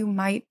where you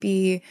might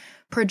be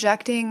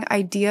projecting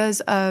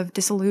ideas of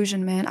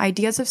disillusionment,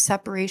 ideas of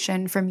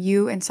separation from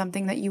you and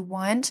something that you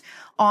want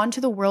onto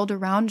the world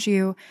around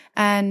you,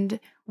 and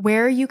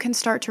where you can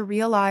start to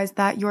realize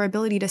that your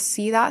ability to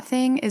see that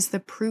thing is the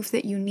proof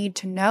that you need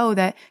to know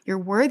that you're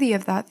worthy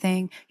of that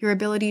thing. Your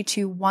ability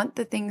to want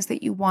the things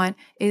that you want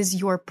is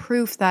your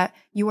proof that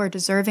you are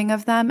deserving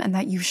of them and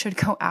that you should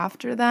go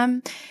after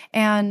them.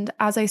 And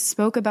as I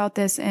spoke about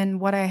this in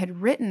what I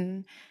had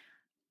written,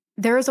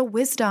 there is a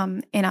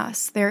wisdom in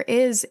us. There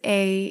is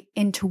a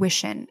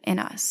intuition in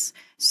us.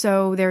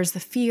 So there's the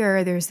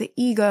fear, there's the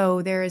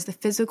ego, there is the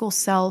physical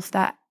self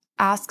that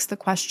asks the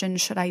question,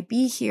 should I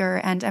be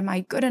here? And am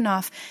I good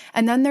enough?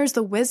 And then there's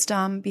the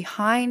wisdom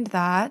behind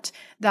that,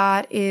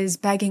 that is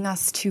begging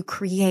us to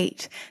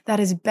create, that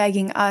is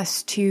begging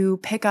us to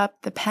pick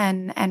up the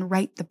pen and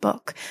write the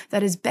book,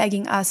 that is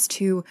begging us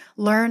to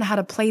learn how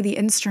to play the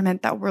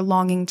instrument that we're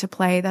longing to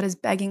play, that is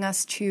begging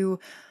us to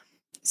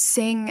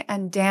sing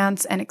and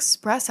dance and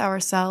express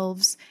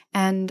ourselves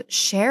and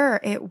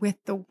share it with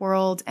the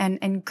world and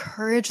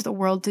encourage the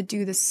world to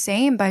do the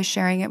same by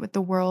sharing it with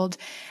the world.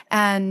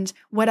 And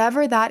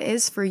whatever that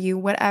is for you,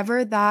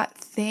 whatever that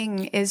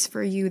thing is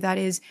for you that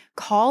is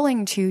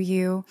calling to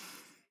you,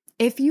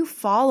 if you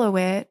follow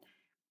it,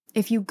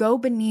 if you go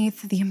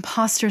beneath the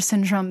imposter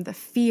syndrome, the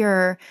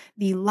fear,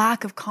 the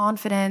lack of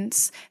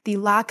confidence, the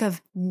lack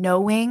of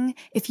knowing,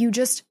 if you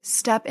just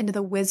step into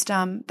the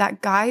wisdom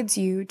that guides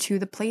you to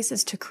the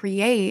places to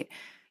create,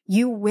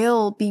 you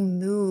will be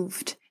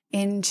moved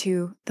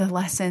into the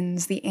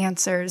lessons, the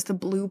answers, the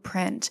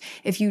blueprint.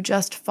 If you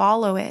just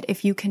follow it,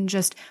 if you can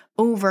just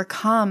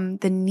overcome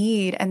the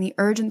need and the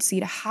urgency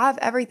to have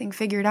everything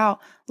figured out,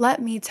 let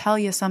me tell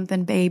you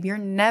something, babe, you're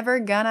never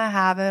gonna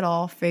have it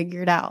all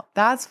figured out.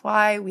 That's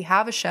why we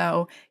have a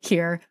show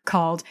here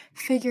called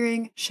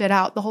Figuring Shit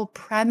Out. The whole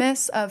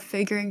premise of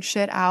figuring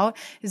shit out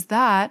is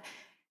that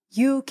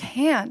you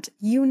can't,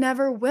 you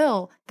never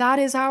will. That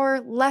is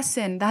our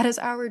lesson. That is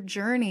our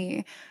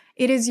journey.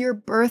 It is your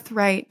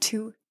birthright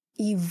to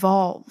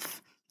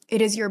evolve.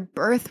 It is your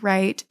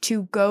birthright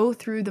to go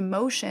through the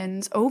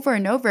motions over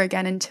and over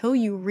again until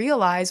you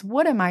realize,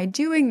 what am I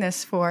doing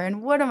this for?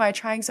 And what am I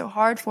trying so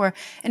hard for?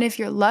 And if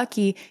you're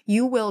lucky,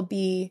 you will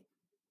be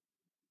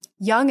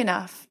young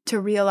enough to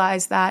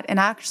realize that and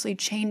actually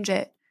change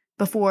it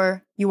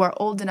before you are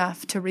old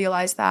enough to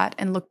realize that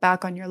and look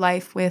back on your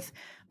life with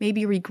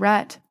maybe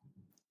regret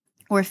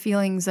or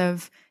feelings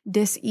of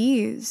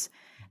dis-ease.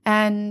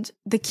 And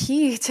the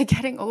key to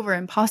getting over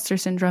imposter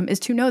syndrome is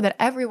to know that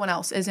everyone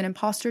else is an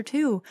imposter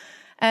too.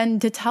 And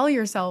to tell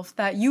yourself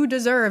that you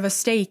deserve a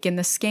stake in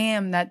the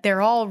scam that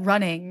they're all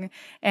running,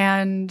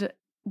 and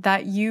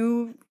that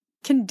you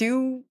can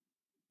do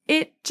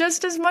it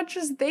just as much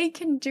as they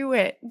can do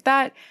it.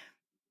 That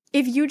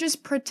if you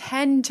just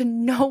pretend to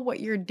know what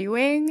you're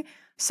doing,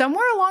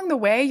 somewhere along the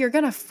way, you're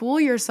going to fool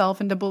yourself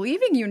into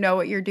believing you know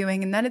what you're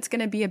doing, and then it's going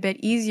to be a bit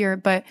easier.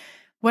 But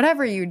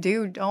whatever you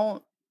do,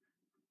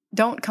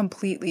 don't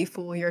completely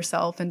fool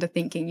yourself into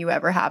thinking you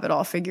ever have it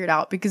all figured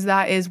out, because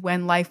that is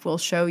when life will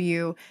show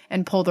you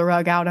and pull the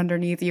rug out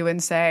underneath you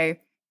and say,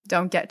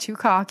 don't get too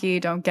cocky,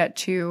 don't get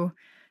too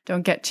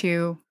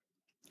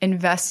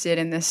invested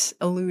in this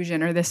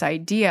illusion or this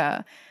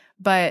idea.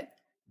 But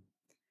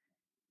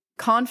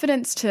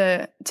confidence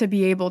to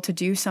be able to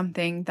do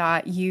something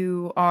that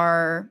you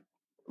are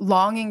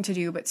longing to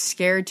do but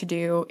scared to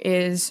do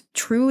is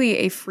truly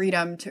a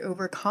freedom to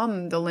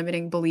overcome the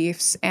limiting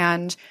beliefs,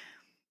 and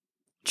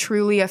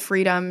truly a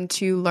freedom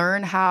to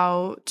learn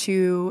how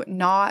to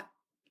not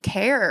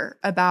care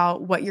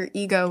about what your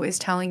ego is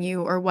telling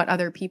you or what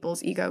other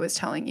people's ego is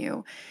telling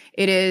you.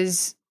 It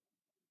is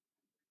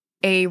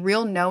a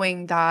real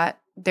knowing that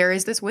there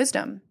is this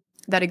wisdom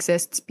that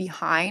exists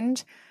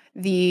behind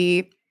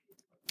the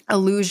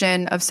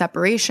illusion of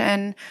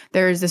separation.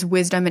 There's this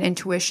wisdom and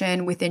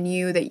intuition within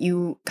you that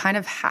you kind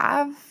of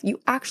have. You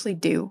actually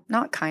do,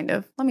 not kind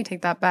of. Let me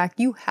take that back.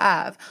 You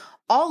have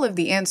all of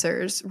the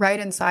answers right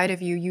inside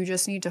of you. You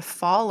just need to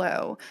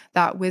follow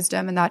that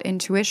wisdom and that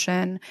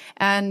intuition,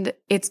 and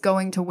it's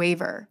going to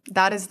waver.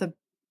 That is the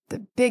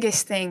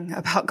biggest thing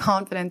about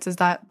confidence, is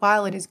that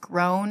while it is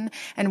grown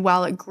and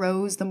while it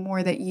grows, the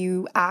more that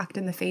you act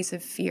in the face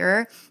of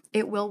fear,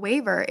 it will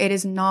waver. It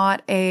is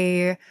not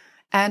a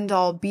end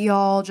all be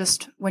all.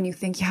 Just when you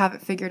think you have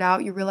it figured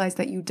out, you realize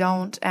that you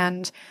don't.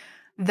 And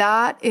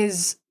that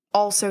is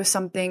also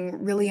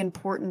something really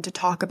important to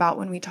talk about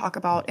when we talk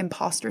about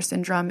imposter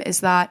syndrome,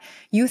 is that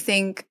you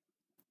think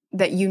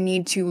that you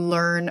need to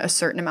learn a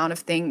certain amount of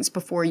things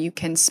before you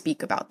can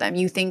speak about them.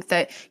 You think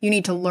that you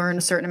need to learn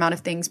a certain amount of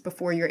things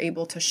before you're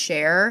able to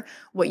share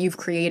what you've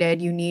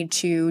created. You need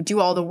to do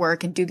all the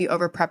work and do the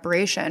over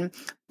preparation.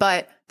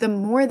 But the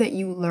more that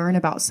you learn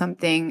about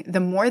something,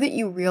 the more that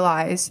you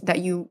realize that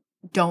you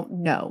don't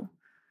know.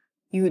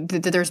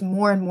 There's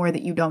more and more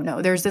that you don't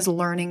know. There's this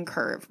learning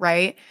curve,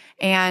 right?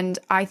 And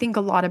I think a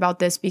lot about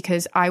this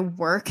because I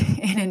work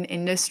in an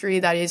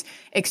industry that is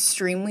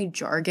extremely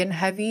jargon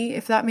heavy,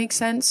 if that makes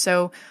sense.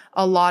 So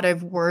a lot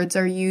of words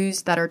are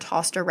used that are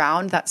tossed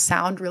around that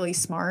sound really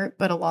smart,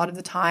 but a lot of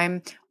the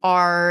time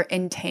are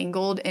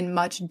entangled in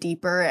much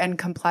deeper and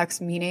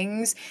complex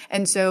meanings.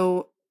 And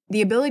so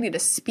the ability to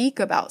speak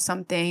about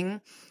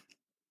something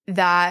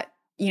that,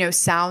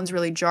 sounds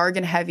really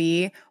jargon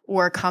heavy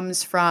or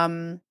comes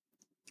from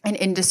an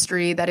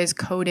industry that is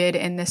coded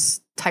in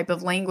this type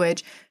of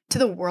language, to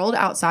the world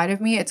outside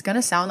of me, it's going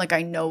to sound like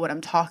I know what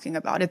I'm talking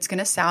about. It's going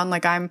to sound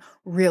like I'm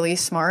really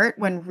smart,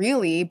 when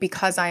really,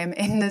 because I am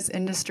in this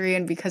industry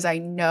and because I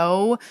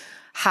know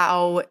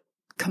how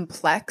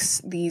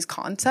complex these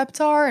concepts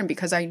are, and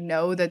because I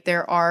know that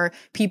there are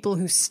people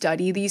who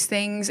study these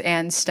things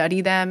and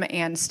study them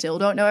and still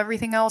don't know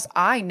everything else,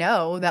 I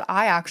know that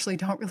I actually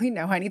don't really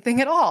know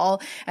anything at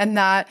all, and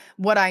that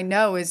what I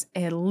know is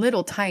a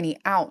little tiny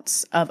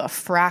ounce of a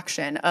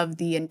fraction of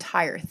the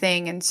entire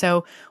thing. And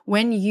so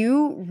when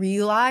you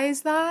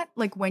realize that,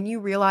 when you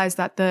realize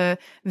that the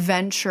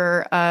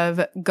venture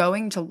of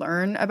going to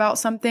learn about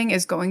something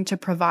is going to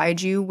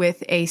provide you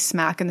with a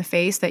smack in the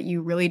face that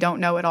you really don't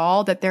know at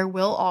all, that there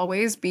will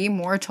always be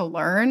more to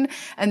learn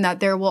and that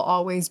there will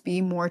always be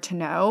more to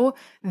know,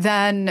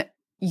 then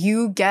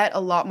you get a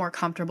lot more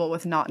comfortable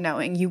with not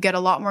knowing. You get a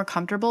lot more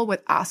comfortable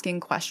with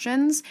asking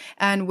questions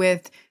and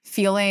with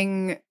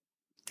feeling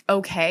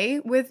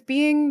okay with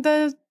being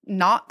the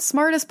not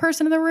smartest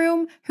person in the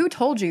room. Who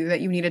told you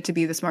that you needed to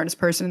be the smartest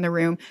person in the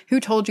room?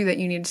 Who told you that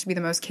you needed to be the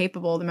most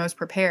capable, the most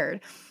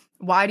prepared?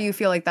 Why do you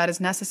feel like that is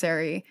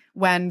necessary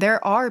when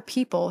there are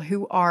people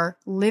who are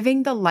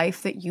living the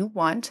life that you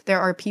want? There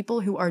are people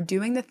who are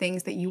doing the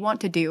things that you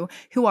want to do,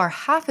 who are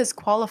half as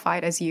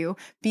qualified as you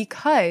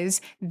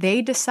because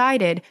they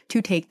decided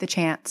to take the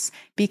chance,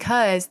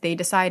 because they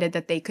decided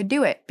that they could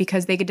do it,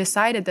 because they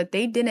decided that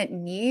they didn't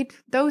need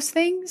those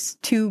things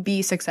to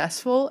be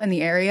successful in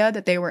the area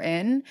that they were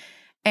in.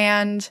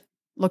 And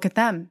look at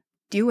them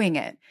doing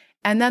it.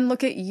 And then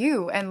look at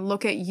you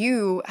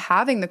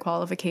having the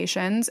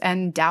qualifications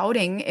and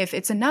doubting if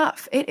it's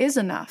enough. It is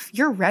enough.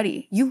 You're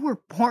ready. You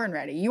were born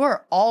ready. You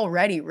are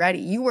already ready.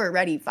 You were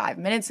ready 5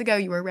 minutes ago.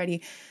 You were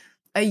ready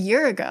a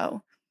year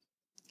ago.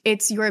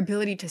 It's your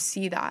ability to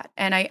see that.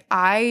 And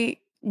I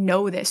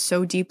know this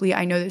so deeply.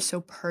 I know this so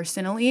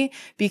personally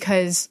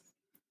because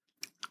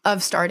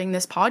of starting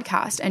this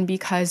podcast and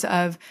because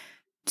of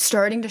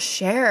starting to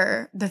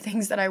share the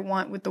things that I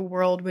want with the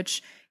world,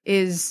 which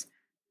is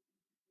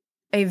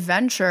a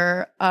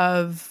venture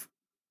of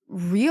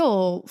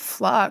real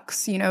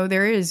flux.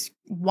 There is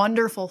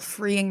wonderful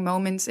freeing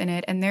moments in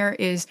it. And there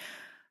is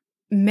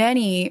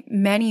many,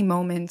 many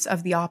moments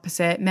of the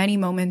opposite, many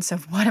moments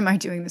of what am I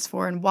doing this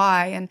for and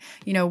why? And,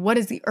 what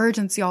is the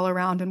urgency all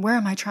around and where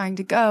am I trying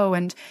to go?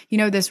 And,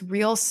 this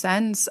real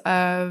sense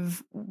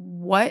of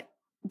what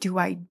do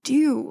I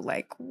do?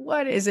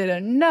 What is it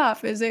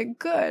enough? Is it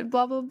good?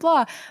 Blah, blah,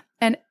 blah.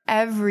 And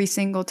every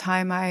single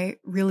time I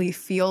really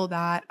feel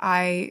that,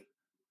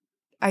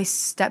 I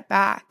step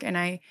back and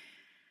I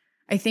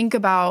think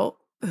about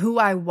who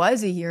I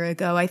was a year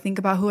ago. I think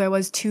about who I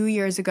was 2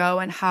 years ago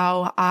and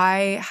how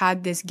I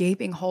had this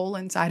gaping hole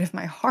inside of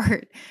my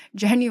heart,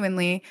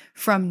 genuinely,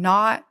 from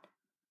not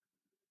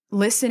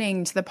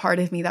listening to the part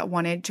of me that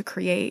wanted to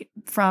create,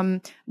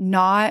 from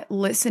not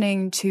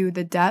listening to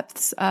the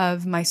depths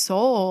of my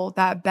soul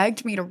that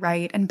begged me to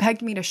write and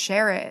begged me to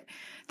share it,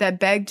 that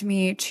begged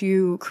me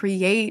to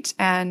create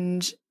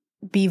and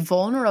be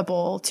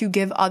vulnerable, to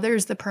give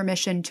others the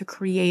permission to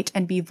create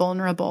and be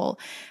vulnerable.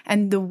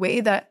 And the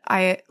way that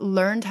I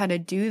learned how to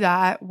do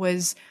that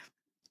was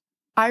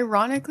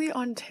ironically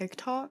on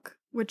TikTok,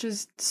 which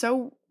is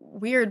so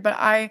weird. But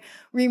I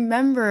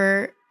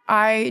remember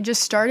I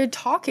just started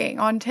talking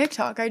on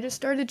TikTok. I just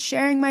started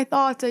sharing my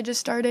thoughts. I just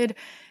started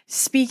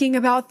speaking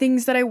about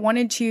things that I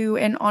wanted to.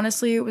 And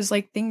honestly, it was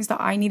things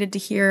that I needed to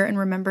hear and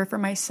remember for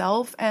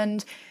myself.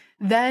 And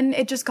then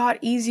it just got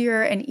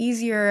easier and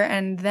easier.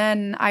 And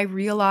then I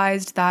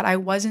realized that I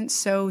wasn't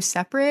so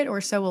separate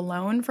or so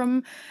alone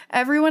from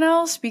everyone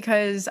else,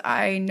 because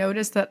I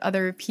noticed that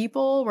other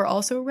people were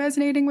also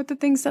resonating with the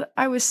things that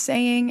I was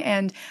saying.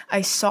 And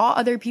I saw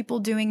other people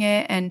doing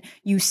it, and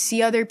you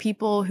see other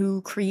people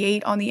who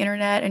create on the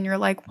internet and you're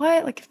like,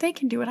 what? Like, if they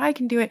can do it, I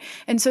can do it.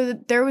 And so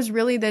there was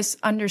really this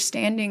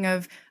understanding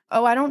of,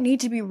 oh, I don't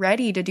need to be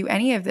ready to do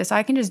any of this.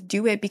 I can just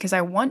do it because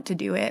I want to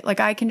do it. Like,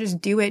 I can just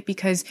do it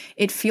because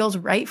it feels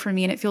right for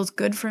me and it feels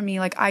good for me.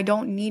 Like, I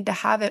don't need to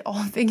have it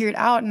all figured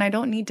out, and I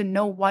don't need to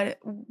know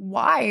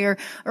why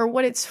or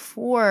what it's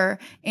for.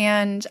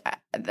 And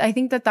I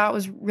think that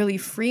was really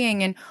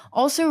freeing. And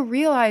also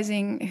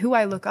realizing who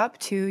I look up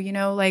to,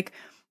 like,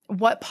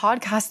 what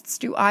podcasts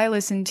do I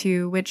listen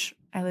to, which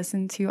I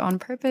listen to On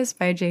Purpose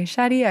by Jay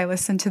Shetty. I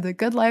listen to The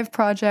Good Life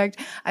Project.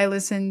 I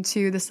listen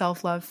to The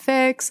Self-Love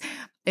Fix.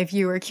 If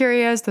you were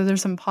curious, those are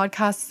some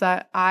podcasts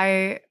that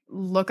I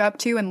look up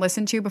to and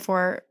listen to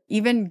before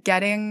even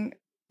getting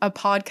a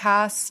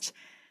podcast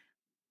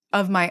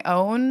of my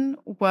own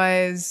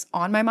was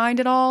on my mind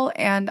at all.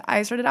 And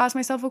I started to ask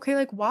myself, okay,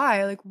 like,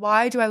 why? Like,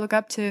 why do I look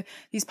up to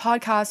these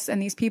podcasts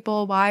and these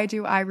people? Why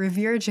do I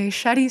revere Jay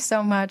Shetty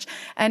so much?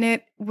 And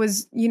it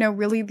was,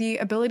 really the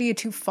ability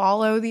to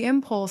follow the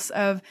impulse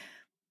of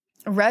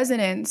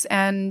resonance,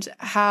 and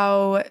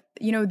how,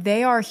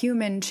 they are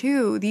human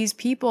too. These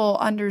people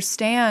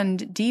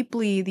understand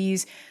deeply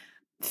these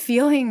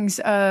feelings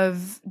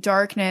of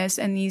darkness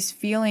and these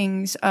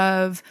feelings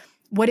of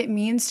what it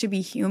means to be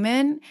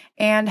human,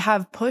 and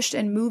have pushed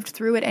and moved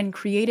through it and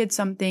created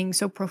something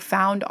so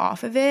profound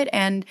off of it.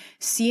 And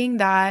seeing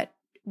that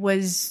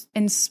was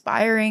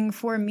inspiring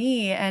for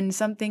me, and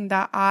something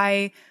that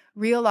I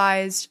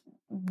realized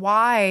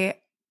why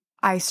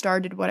I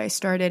started what I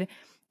started.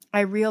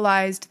 I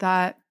realized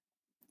that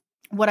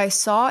what I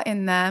saw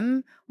in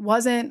them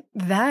wasn't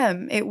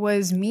them. It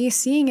was me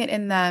seeing it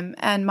in them,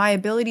 and my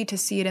ability to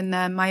see it in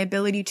them, my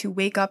ability to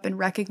wake up and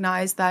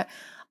recognize that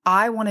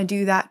I want to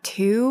do that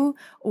too,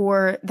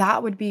 or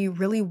that would be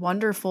really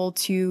wonderful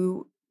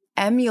to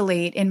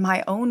emulate in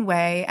my own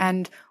way.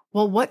 And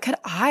well, what could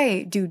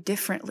I do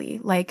differently?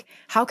 Like,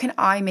 how can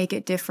I make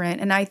it different?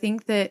 And I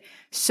think that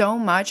so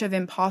much of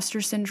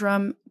imposter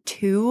syndrome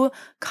too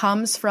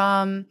comes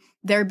from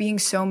there being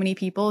so many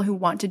people who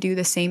want to do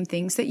the same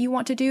things that you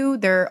want to do.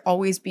 There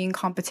always being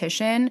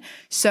competition.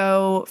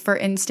 So for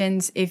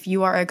instance, if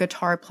you are a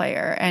guitar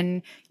player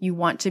and you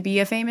want to be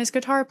a famous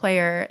guitar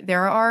player,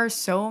 there are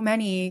so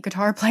many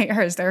guitar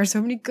players. There are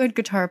so many good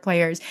guitar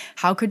players.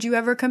 How could you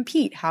ever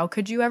compete? How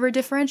could you ever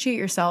differentiate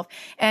yourself?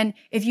 And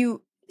if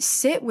you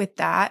sit with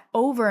that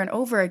over and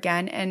over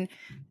again and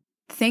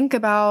think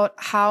about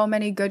how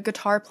many good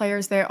guitar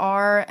players there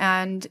are,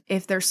 and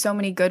if there's so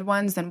many good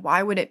ones, then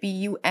why would it be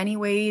you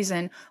anyways?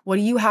 And what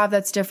do you have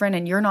that's different?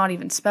 And you're not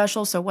even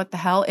special, so what the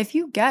hell? If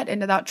you get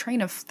into that train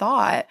of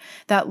thought,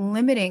 that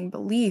limiting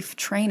belief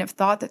train of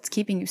thought that's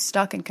keeping you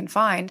stuck and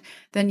confined,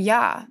 then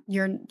yeah,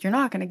 you're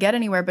not going to get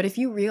anywhere. But if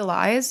you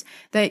realize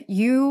that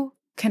you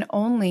can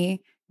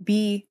only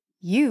be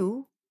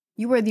you,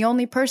 you are the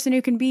only person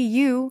who can be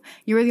you,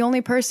 you are the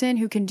only person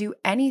who can do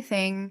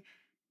anything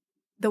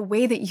the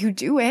way that you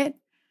do it.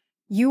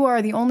 You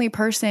are the only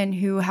person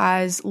who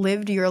has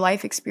lived your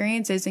life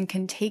experiences and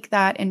can take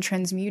that and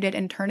transmute it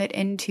and turn it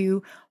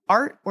into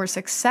art or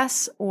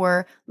success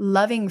or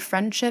loving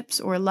friendships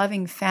or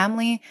loving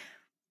family.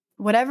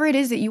 Whatever it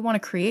is that you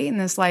want to create in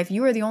this life,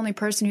 you are the only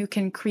person who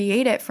can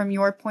create it from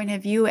your point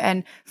of view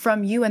and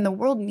from you. And the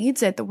world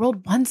needs it. The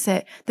world wants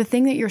it. The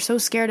thing that you're so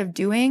scared of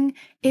doing,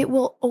 it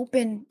will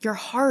open your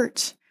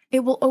heart.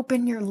 It will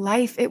open your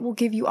life. It will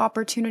give you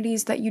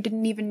opportunities that you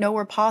didn't even know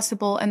were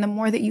possible. And the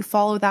more that you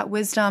follow that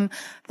wisdom,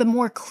 the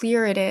more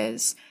clear it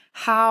is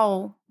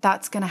how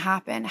that's going to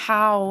happen,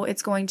 how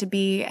it's going to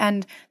be.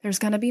 And there's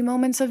going to be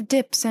moments of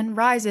dips and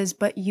rises,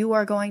 but you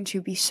are going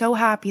to be so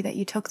happy that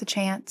you took the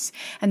chance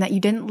and that you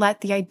didn't let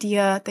the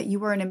idea that you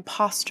were an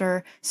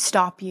imposter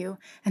stop you,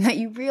 and that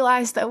you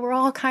realized that we're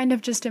all kind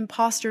of just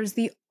imposters.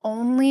 The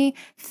only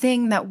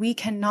thing that we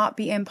cannot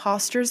be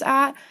imposters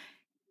at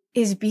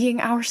is being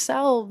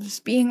ourselves,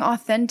 being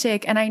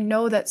authentic. And I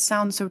know that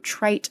sounds so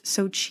trite,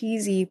 so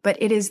cheesy,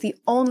 but it is the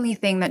only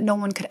thing that no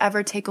one could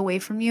ever take away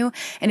from you.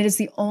 And it is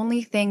the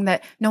only thing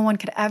that no one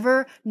could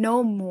ever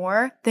know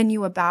more than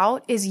you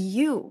about is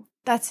you.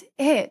 That's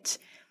it.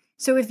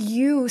 So if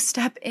you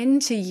step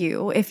into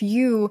you, if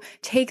you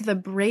take the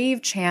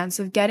brave chance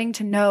of getting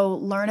to know,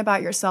 learn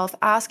about yourself,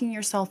 asking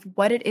yourself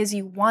what it is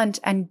you want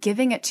and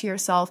giving it to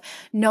yourself,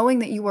 knowing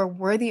that you are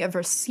worthy of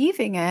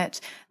receiving it,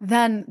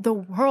 then the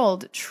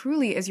world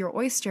truly is your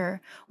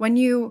oyster. When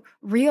you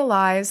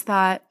realize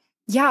that,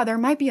 yeah, there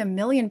might be a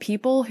million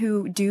people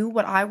who do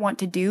what I want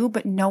to do,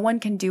 but no one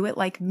can do it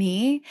like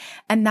me.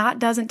 And that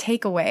doesn't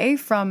take away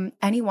from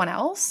anyone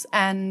else.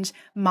 And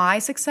my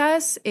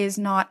success is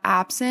not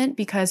absent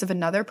because of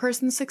another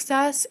person's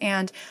success.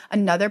 And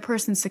another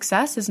person's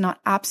success is not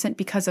absent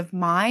because of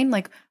mine.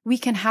 Like, we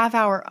can have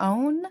our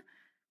own,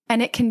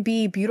 and it can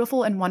be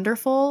beautiful and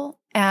wonderful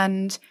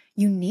and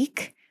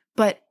unique.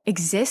 but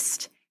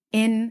exist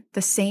in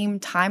the same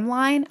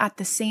timeline at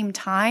the same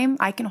time.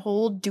 I can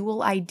hold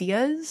dual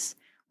ideas.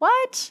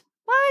 What?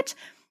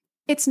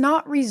 It's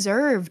not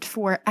reserved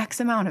for X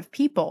amount of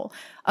people.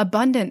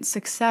 Abundance,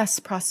 success,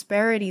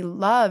 prosperity,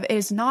 love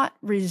is not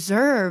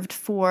reserved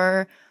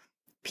for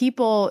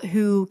people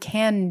who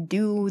can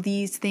do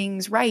these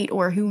things right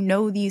or who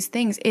know these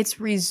things. It's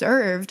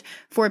reserved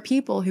for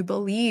people who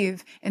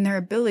believe in their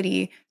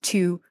ability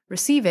to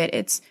receive it.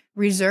 It's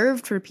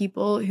reserved for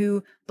people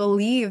who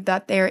believe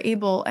that they're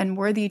able and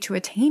worthy to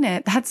attain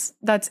it. That's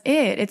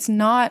it. It's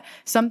not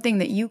something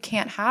that you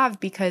can't have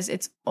because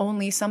it's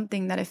only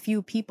something that a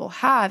few people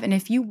have. And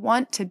if you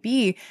want to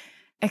be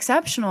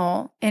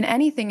exceptional in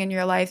anything in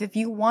your life, if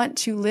you want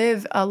to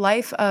live a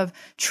life of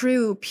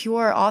true,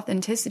 pure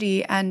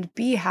authenticity and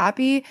be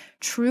happy,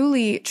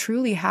 truly,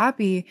 truly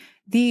happy,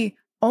 the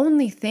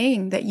only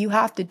thing that you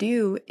have to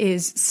do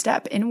is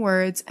step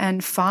inwards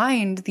and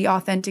find the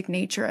authentic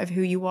nature of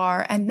who you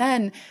are. And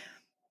then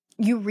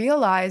you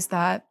realize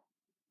that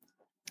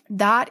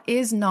that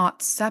is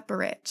not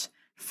separate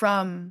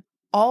from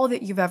all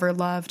that you've ever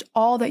loved,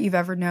 all that you've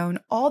ever known,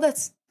 all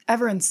that's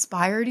ever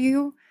inspired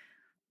you.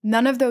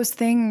 None of those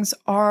things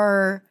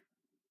are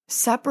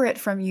separate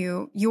from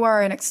you. You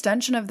are an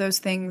extension of those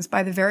things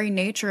by the very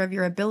nature of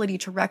your ability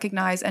to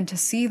recognize and to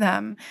see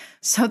them.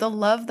 So the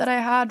love that I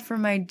had for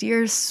my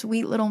dear,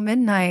 sweet little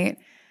Midnight,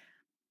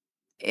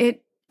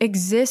 it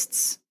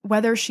exists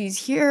whether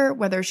she's here,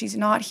 whether she's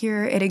not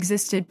here. It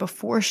existed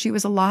before she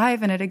was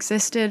alive, and it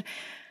existed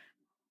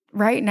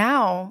right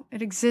now.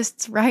 It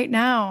exists right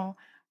now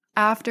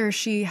after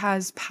she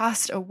has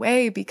passed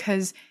away,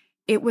 because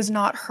it was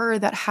not her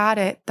that had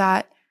it,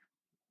 that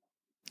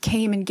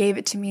came and gave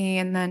it to me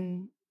and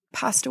then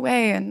passed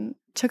away and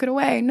took it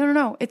away.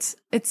 No. It's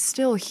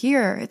still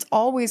here. It's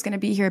always going to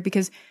be here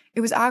because it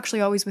was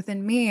actually always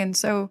within me. And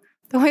so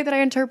the way that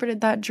I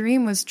interpreted that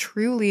dream was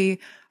truly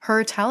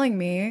her telling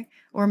me,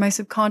 or my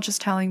subconscious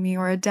telling me,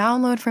 or a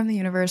download from the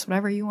universe,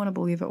 whatever you want to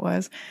believe it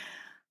was,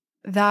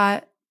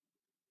 that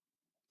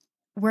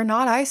we're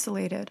not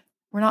isolated.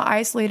 We're not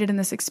isolated in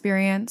this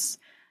experience.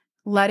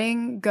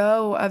 Letting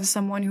go of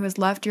someone who has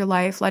left your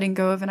life, letting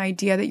go of an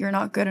idea that you're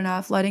not good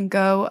enough, letting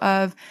go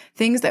of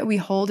things that we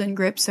hold and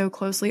grip so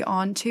closely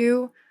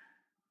onto.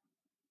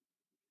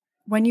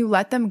 When you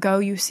let them go,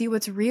 you see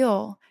what's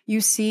real. You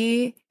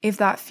see if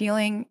that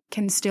feeling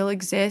can still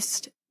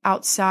exist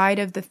outside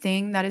of the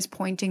thing that is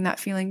pointing that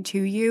feeling to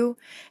you.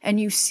 And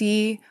you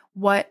see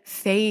what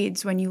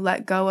fades when you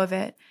let go of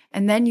it.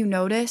 And then you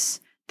notice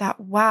that,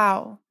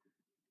 wow,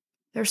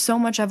 there's so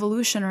much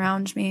evolution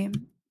around me,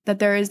 that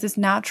there is this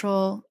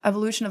natural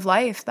evolution of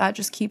life that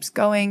just keeps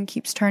going,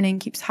 keeps turning,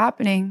 keeps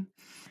happening.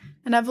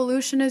 And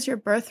evolution is your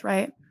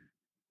birthright.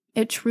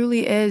 It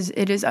truly is.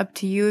 It is up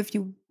to you if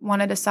you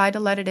want to decide to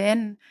let it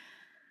in.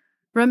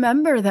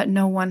 Remember that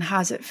no one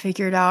has it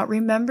figured out.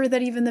 Remember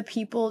that even the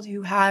people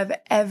who have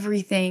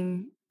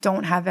everything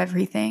don't have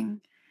everything.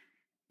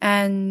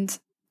 And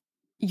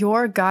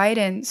your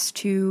guidance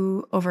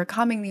to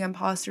overcoming the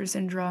imposter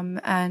syndrome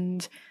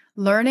and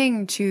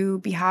learning to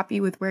be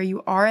happy with where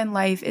you are in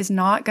life is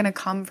not going to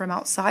come from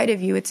outside of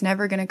you. It's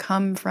never going to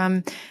come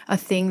from a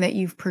thing that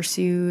you've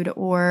pursued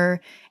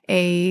or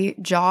a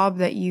job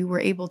that you were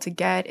able to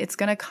get. It's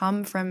going to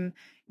come from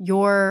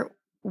your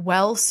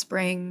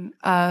wellspring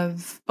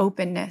of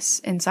openness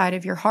inside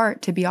of your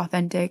heart to be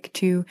authentic,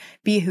 to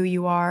be who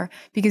you are,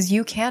 because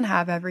you can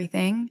have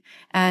everything.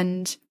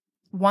 And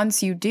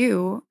once you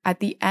do, at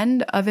the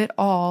end of it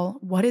all,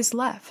 what is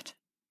left?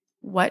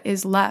 What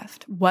is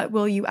left? What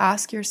will you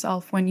ask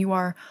yourself when you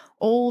are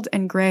old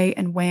and gray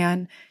and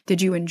wan?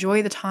 Did you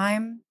enjoy the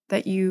time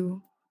that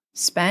you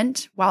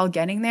spent while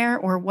getting there,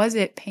 or was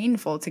it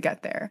painful to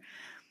get there?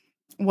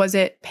 Was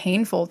it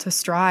painful to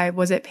strive?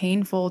 Was it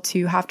painful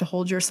to have to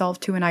hold yourself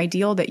to an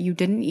ideal that you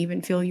didn't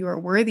even feel you were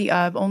worthy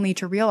of, only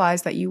to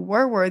realize that you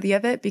were worthy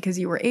of it because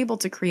you were able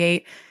to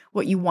create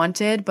what you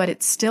wanted, but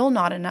it's still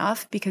not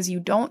enough because you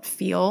don't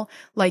feel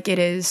like it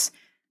is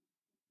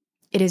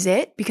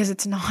it, because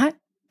it's not.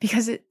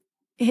 Because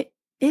it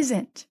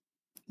isn't.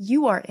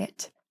 You are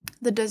it.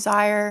 The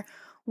desire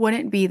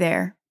wouldn't be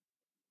there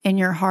in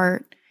your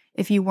heart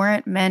if you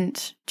weren't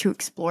meant to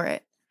explore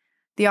it.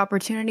 The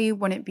opportunity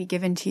wouldn't be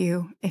given to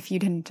you if you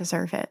didn't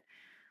deserve it.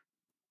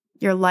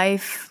 Your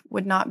life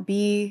would not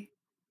be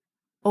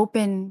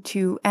open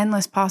to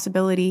endless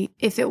possibility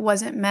if it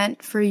wasn't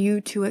meant for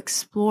you to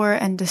explore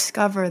and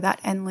discover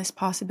that endless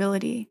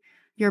possibility.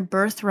 Your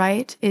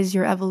birthright is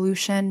your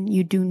evolution.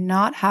 You do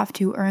not have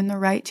to earn the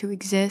right to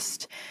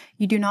exist.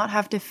 You do not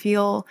have to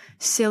feel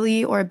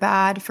silly or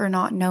bad for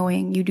not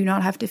knowing. You do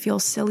not have to feel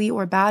silly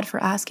or bad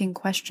for asking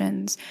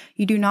questions.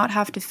 You do not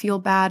have to feel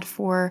bad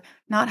for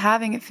not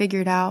having it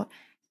figured out.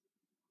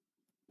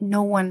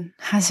 No one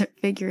has it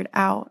figured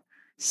out.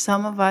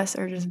 Some of us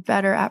are just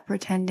better at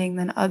pretending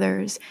than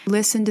others.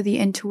 Listen to the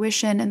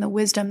intuition and the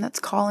wisdom that's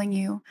calling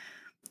you.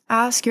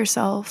 Ask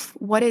yourself,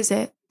 what is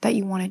it that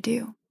you want to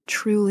do?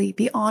 Truly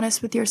be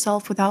honest with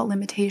yourself without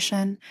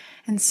limitation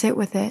and sit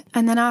with it.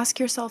 And then ask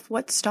yourself,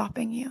 what's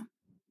stopping you?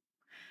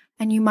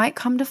 And you might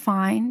come to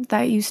find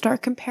that you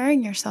start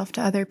comparing yourself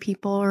to other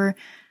people, or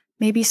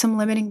maybe some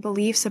limiting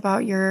beliefs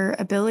about your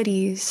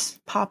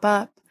abilities pop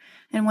up.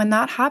 And when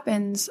that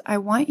happens, I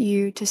want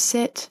you to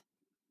sit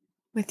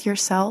with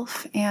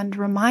yourself and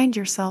remind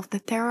yourself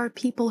that there are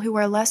people who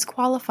are less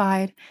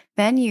qualified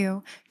than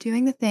you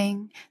doing the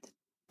thing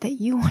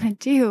that you want to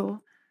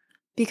do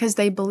because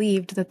they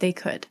believed that they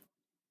could.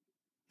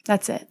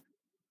 That's it.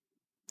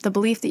 The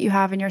belief that you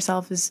have in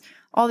yourself is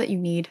all that you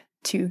need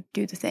to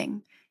do the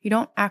thing. You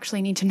don't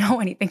actually need to know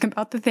anything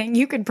about the thing.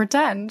 You can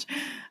pretend.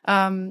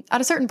 At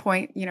a certain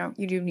point,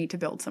 you do need to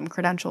build some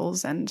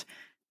credentials and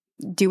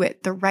do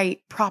it the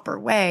right, proper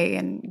way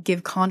and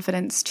give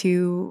confidence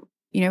to,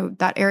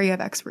 that area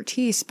of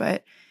expertise.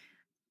 But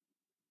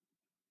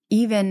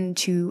even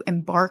to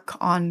embark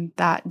on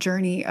that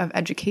journey of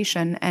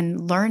education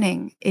and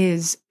learning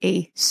is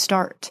a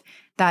start.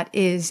 That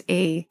is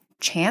a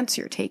chance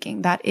you're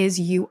taking. That is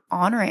you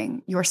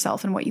honoring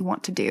yourself and what you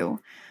want to do.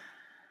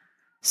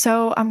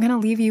 So I'm going to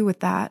leave you with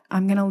that.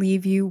 I'm going to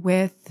leave you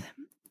with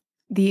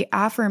the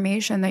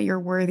affirmation that you're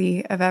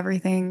worthy of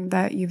everything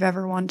that you've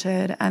ever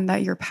wanted, and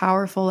that you're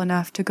powerful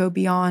enough to go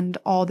beyond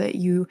all that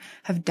you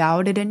have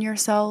doubted in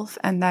yourself,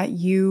 and that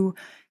you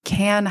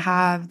can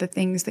have the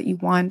things that you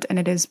want, and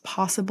it is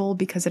possible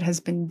because it has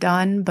been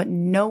done, but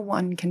no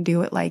one can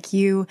do it like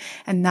you.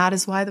 And that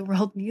is why the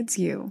world needs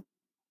you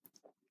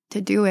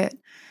to do it.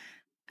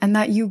 And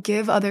that you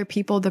give other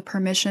people the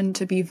permission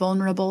to be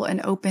vulnerable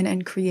and open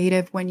and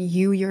creative when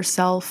you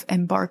yourself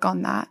embark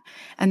on that.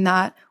 And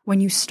that when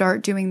you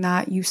start doing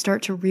that, you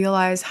start to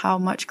realize how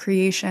much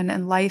creation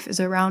and life is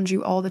around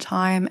you all the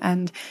time.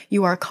 And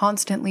you are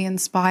constantly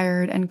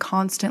inspired and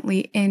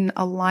constantly in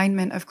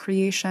alignment of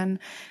creation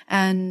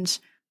and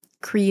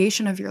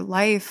creation of your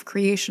life,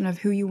 creation of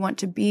who you want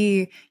to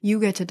be.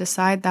 You get to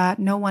decide that.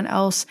 No one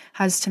else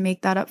has to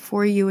make that up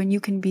for you. And you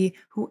can be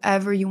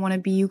whoever you want to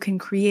be. You can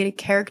create a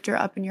character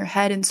up in your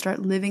head and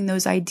start living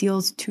those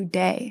ideals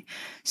today.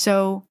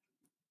 So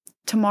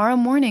tomorrow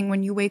morning,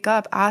 when you wake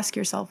up, ask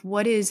yourself,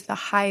 what is the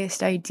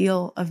highest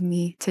ideal of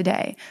me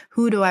today?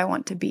 Who do I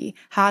want to be?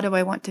 How do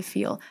I want to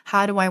feel?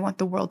 How do I want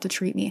the world to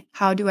treat me?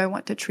 How do I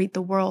want to treat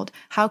the world?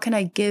 How can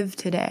I give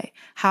today?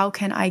 How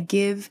can I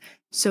give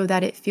so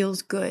that it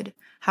feels good?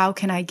 How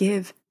can I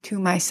give to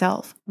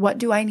myself? What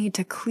do I need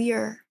to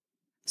clear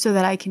so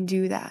that I can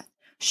do that?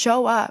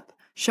 Show up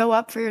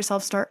for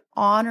yourself, start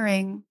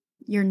honoring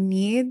your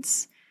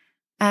needs,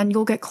 and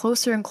you'll get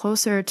closer and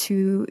closer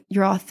to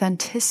your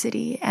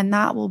authenticity. And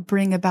that will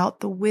bring about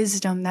the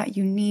wisdom that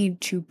you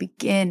need to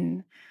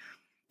begin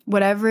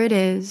whatever it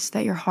is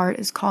that your heart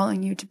is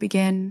calling you to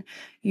begin.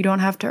 You don't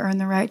have to earn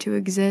the right to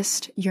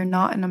exist. You're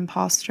not an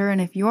imposter. And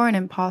if you're an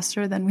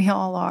imposter, then we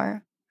all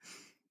are.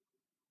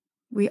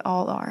 We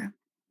all are.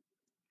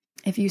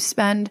 If you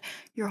spend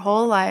your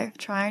whole life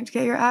trying to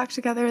get your act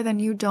together, then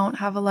you don't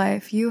have a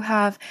life. You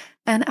have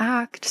an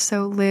act,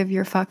 so live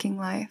your fucking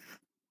life.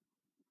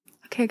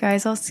 Okay,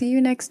 guys, I'll see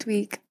you next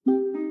week.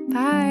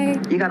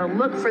 Bye. You got to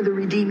look for the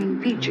redeeming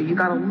feature. You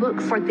got to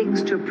look for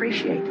things to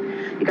appreciate.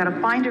 You got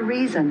to find a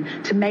reason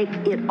to make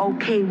it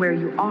okay where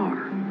you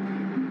are.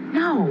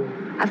 No,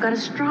 I've got to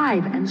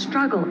strive and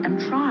struggle and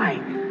try.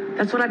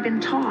 That's what I've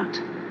been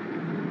taught.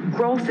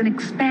 Growth and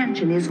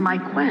expansion is my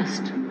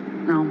quest.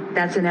 No,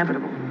 that's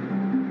inevitable.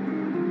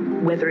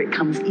 Whether it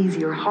comes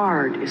easy or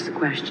hard is the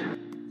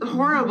question. The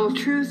horrible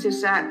truth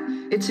is that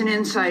it's an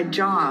inside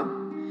job.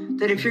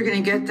 That if you're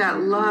going to get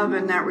that love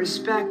and that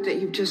respect that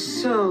you've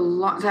just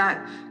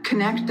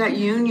that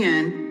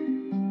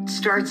union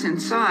starts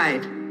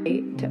inside.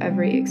 To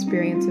every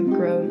experience of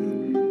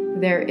growth,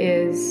 there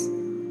is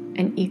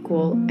an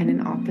equal and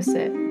an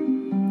opposite.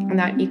 And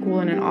that equal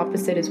and an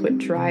opposite is what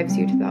drives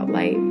you to that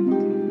light.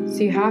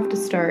 So you have to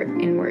start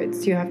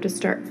inwards. You have to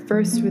start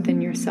first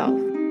within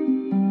yourself.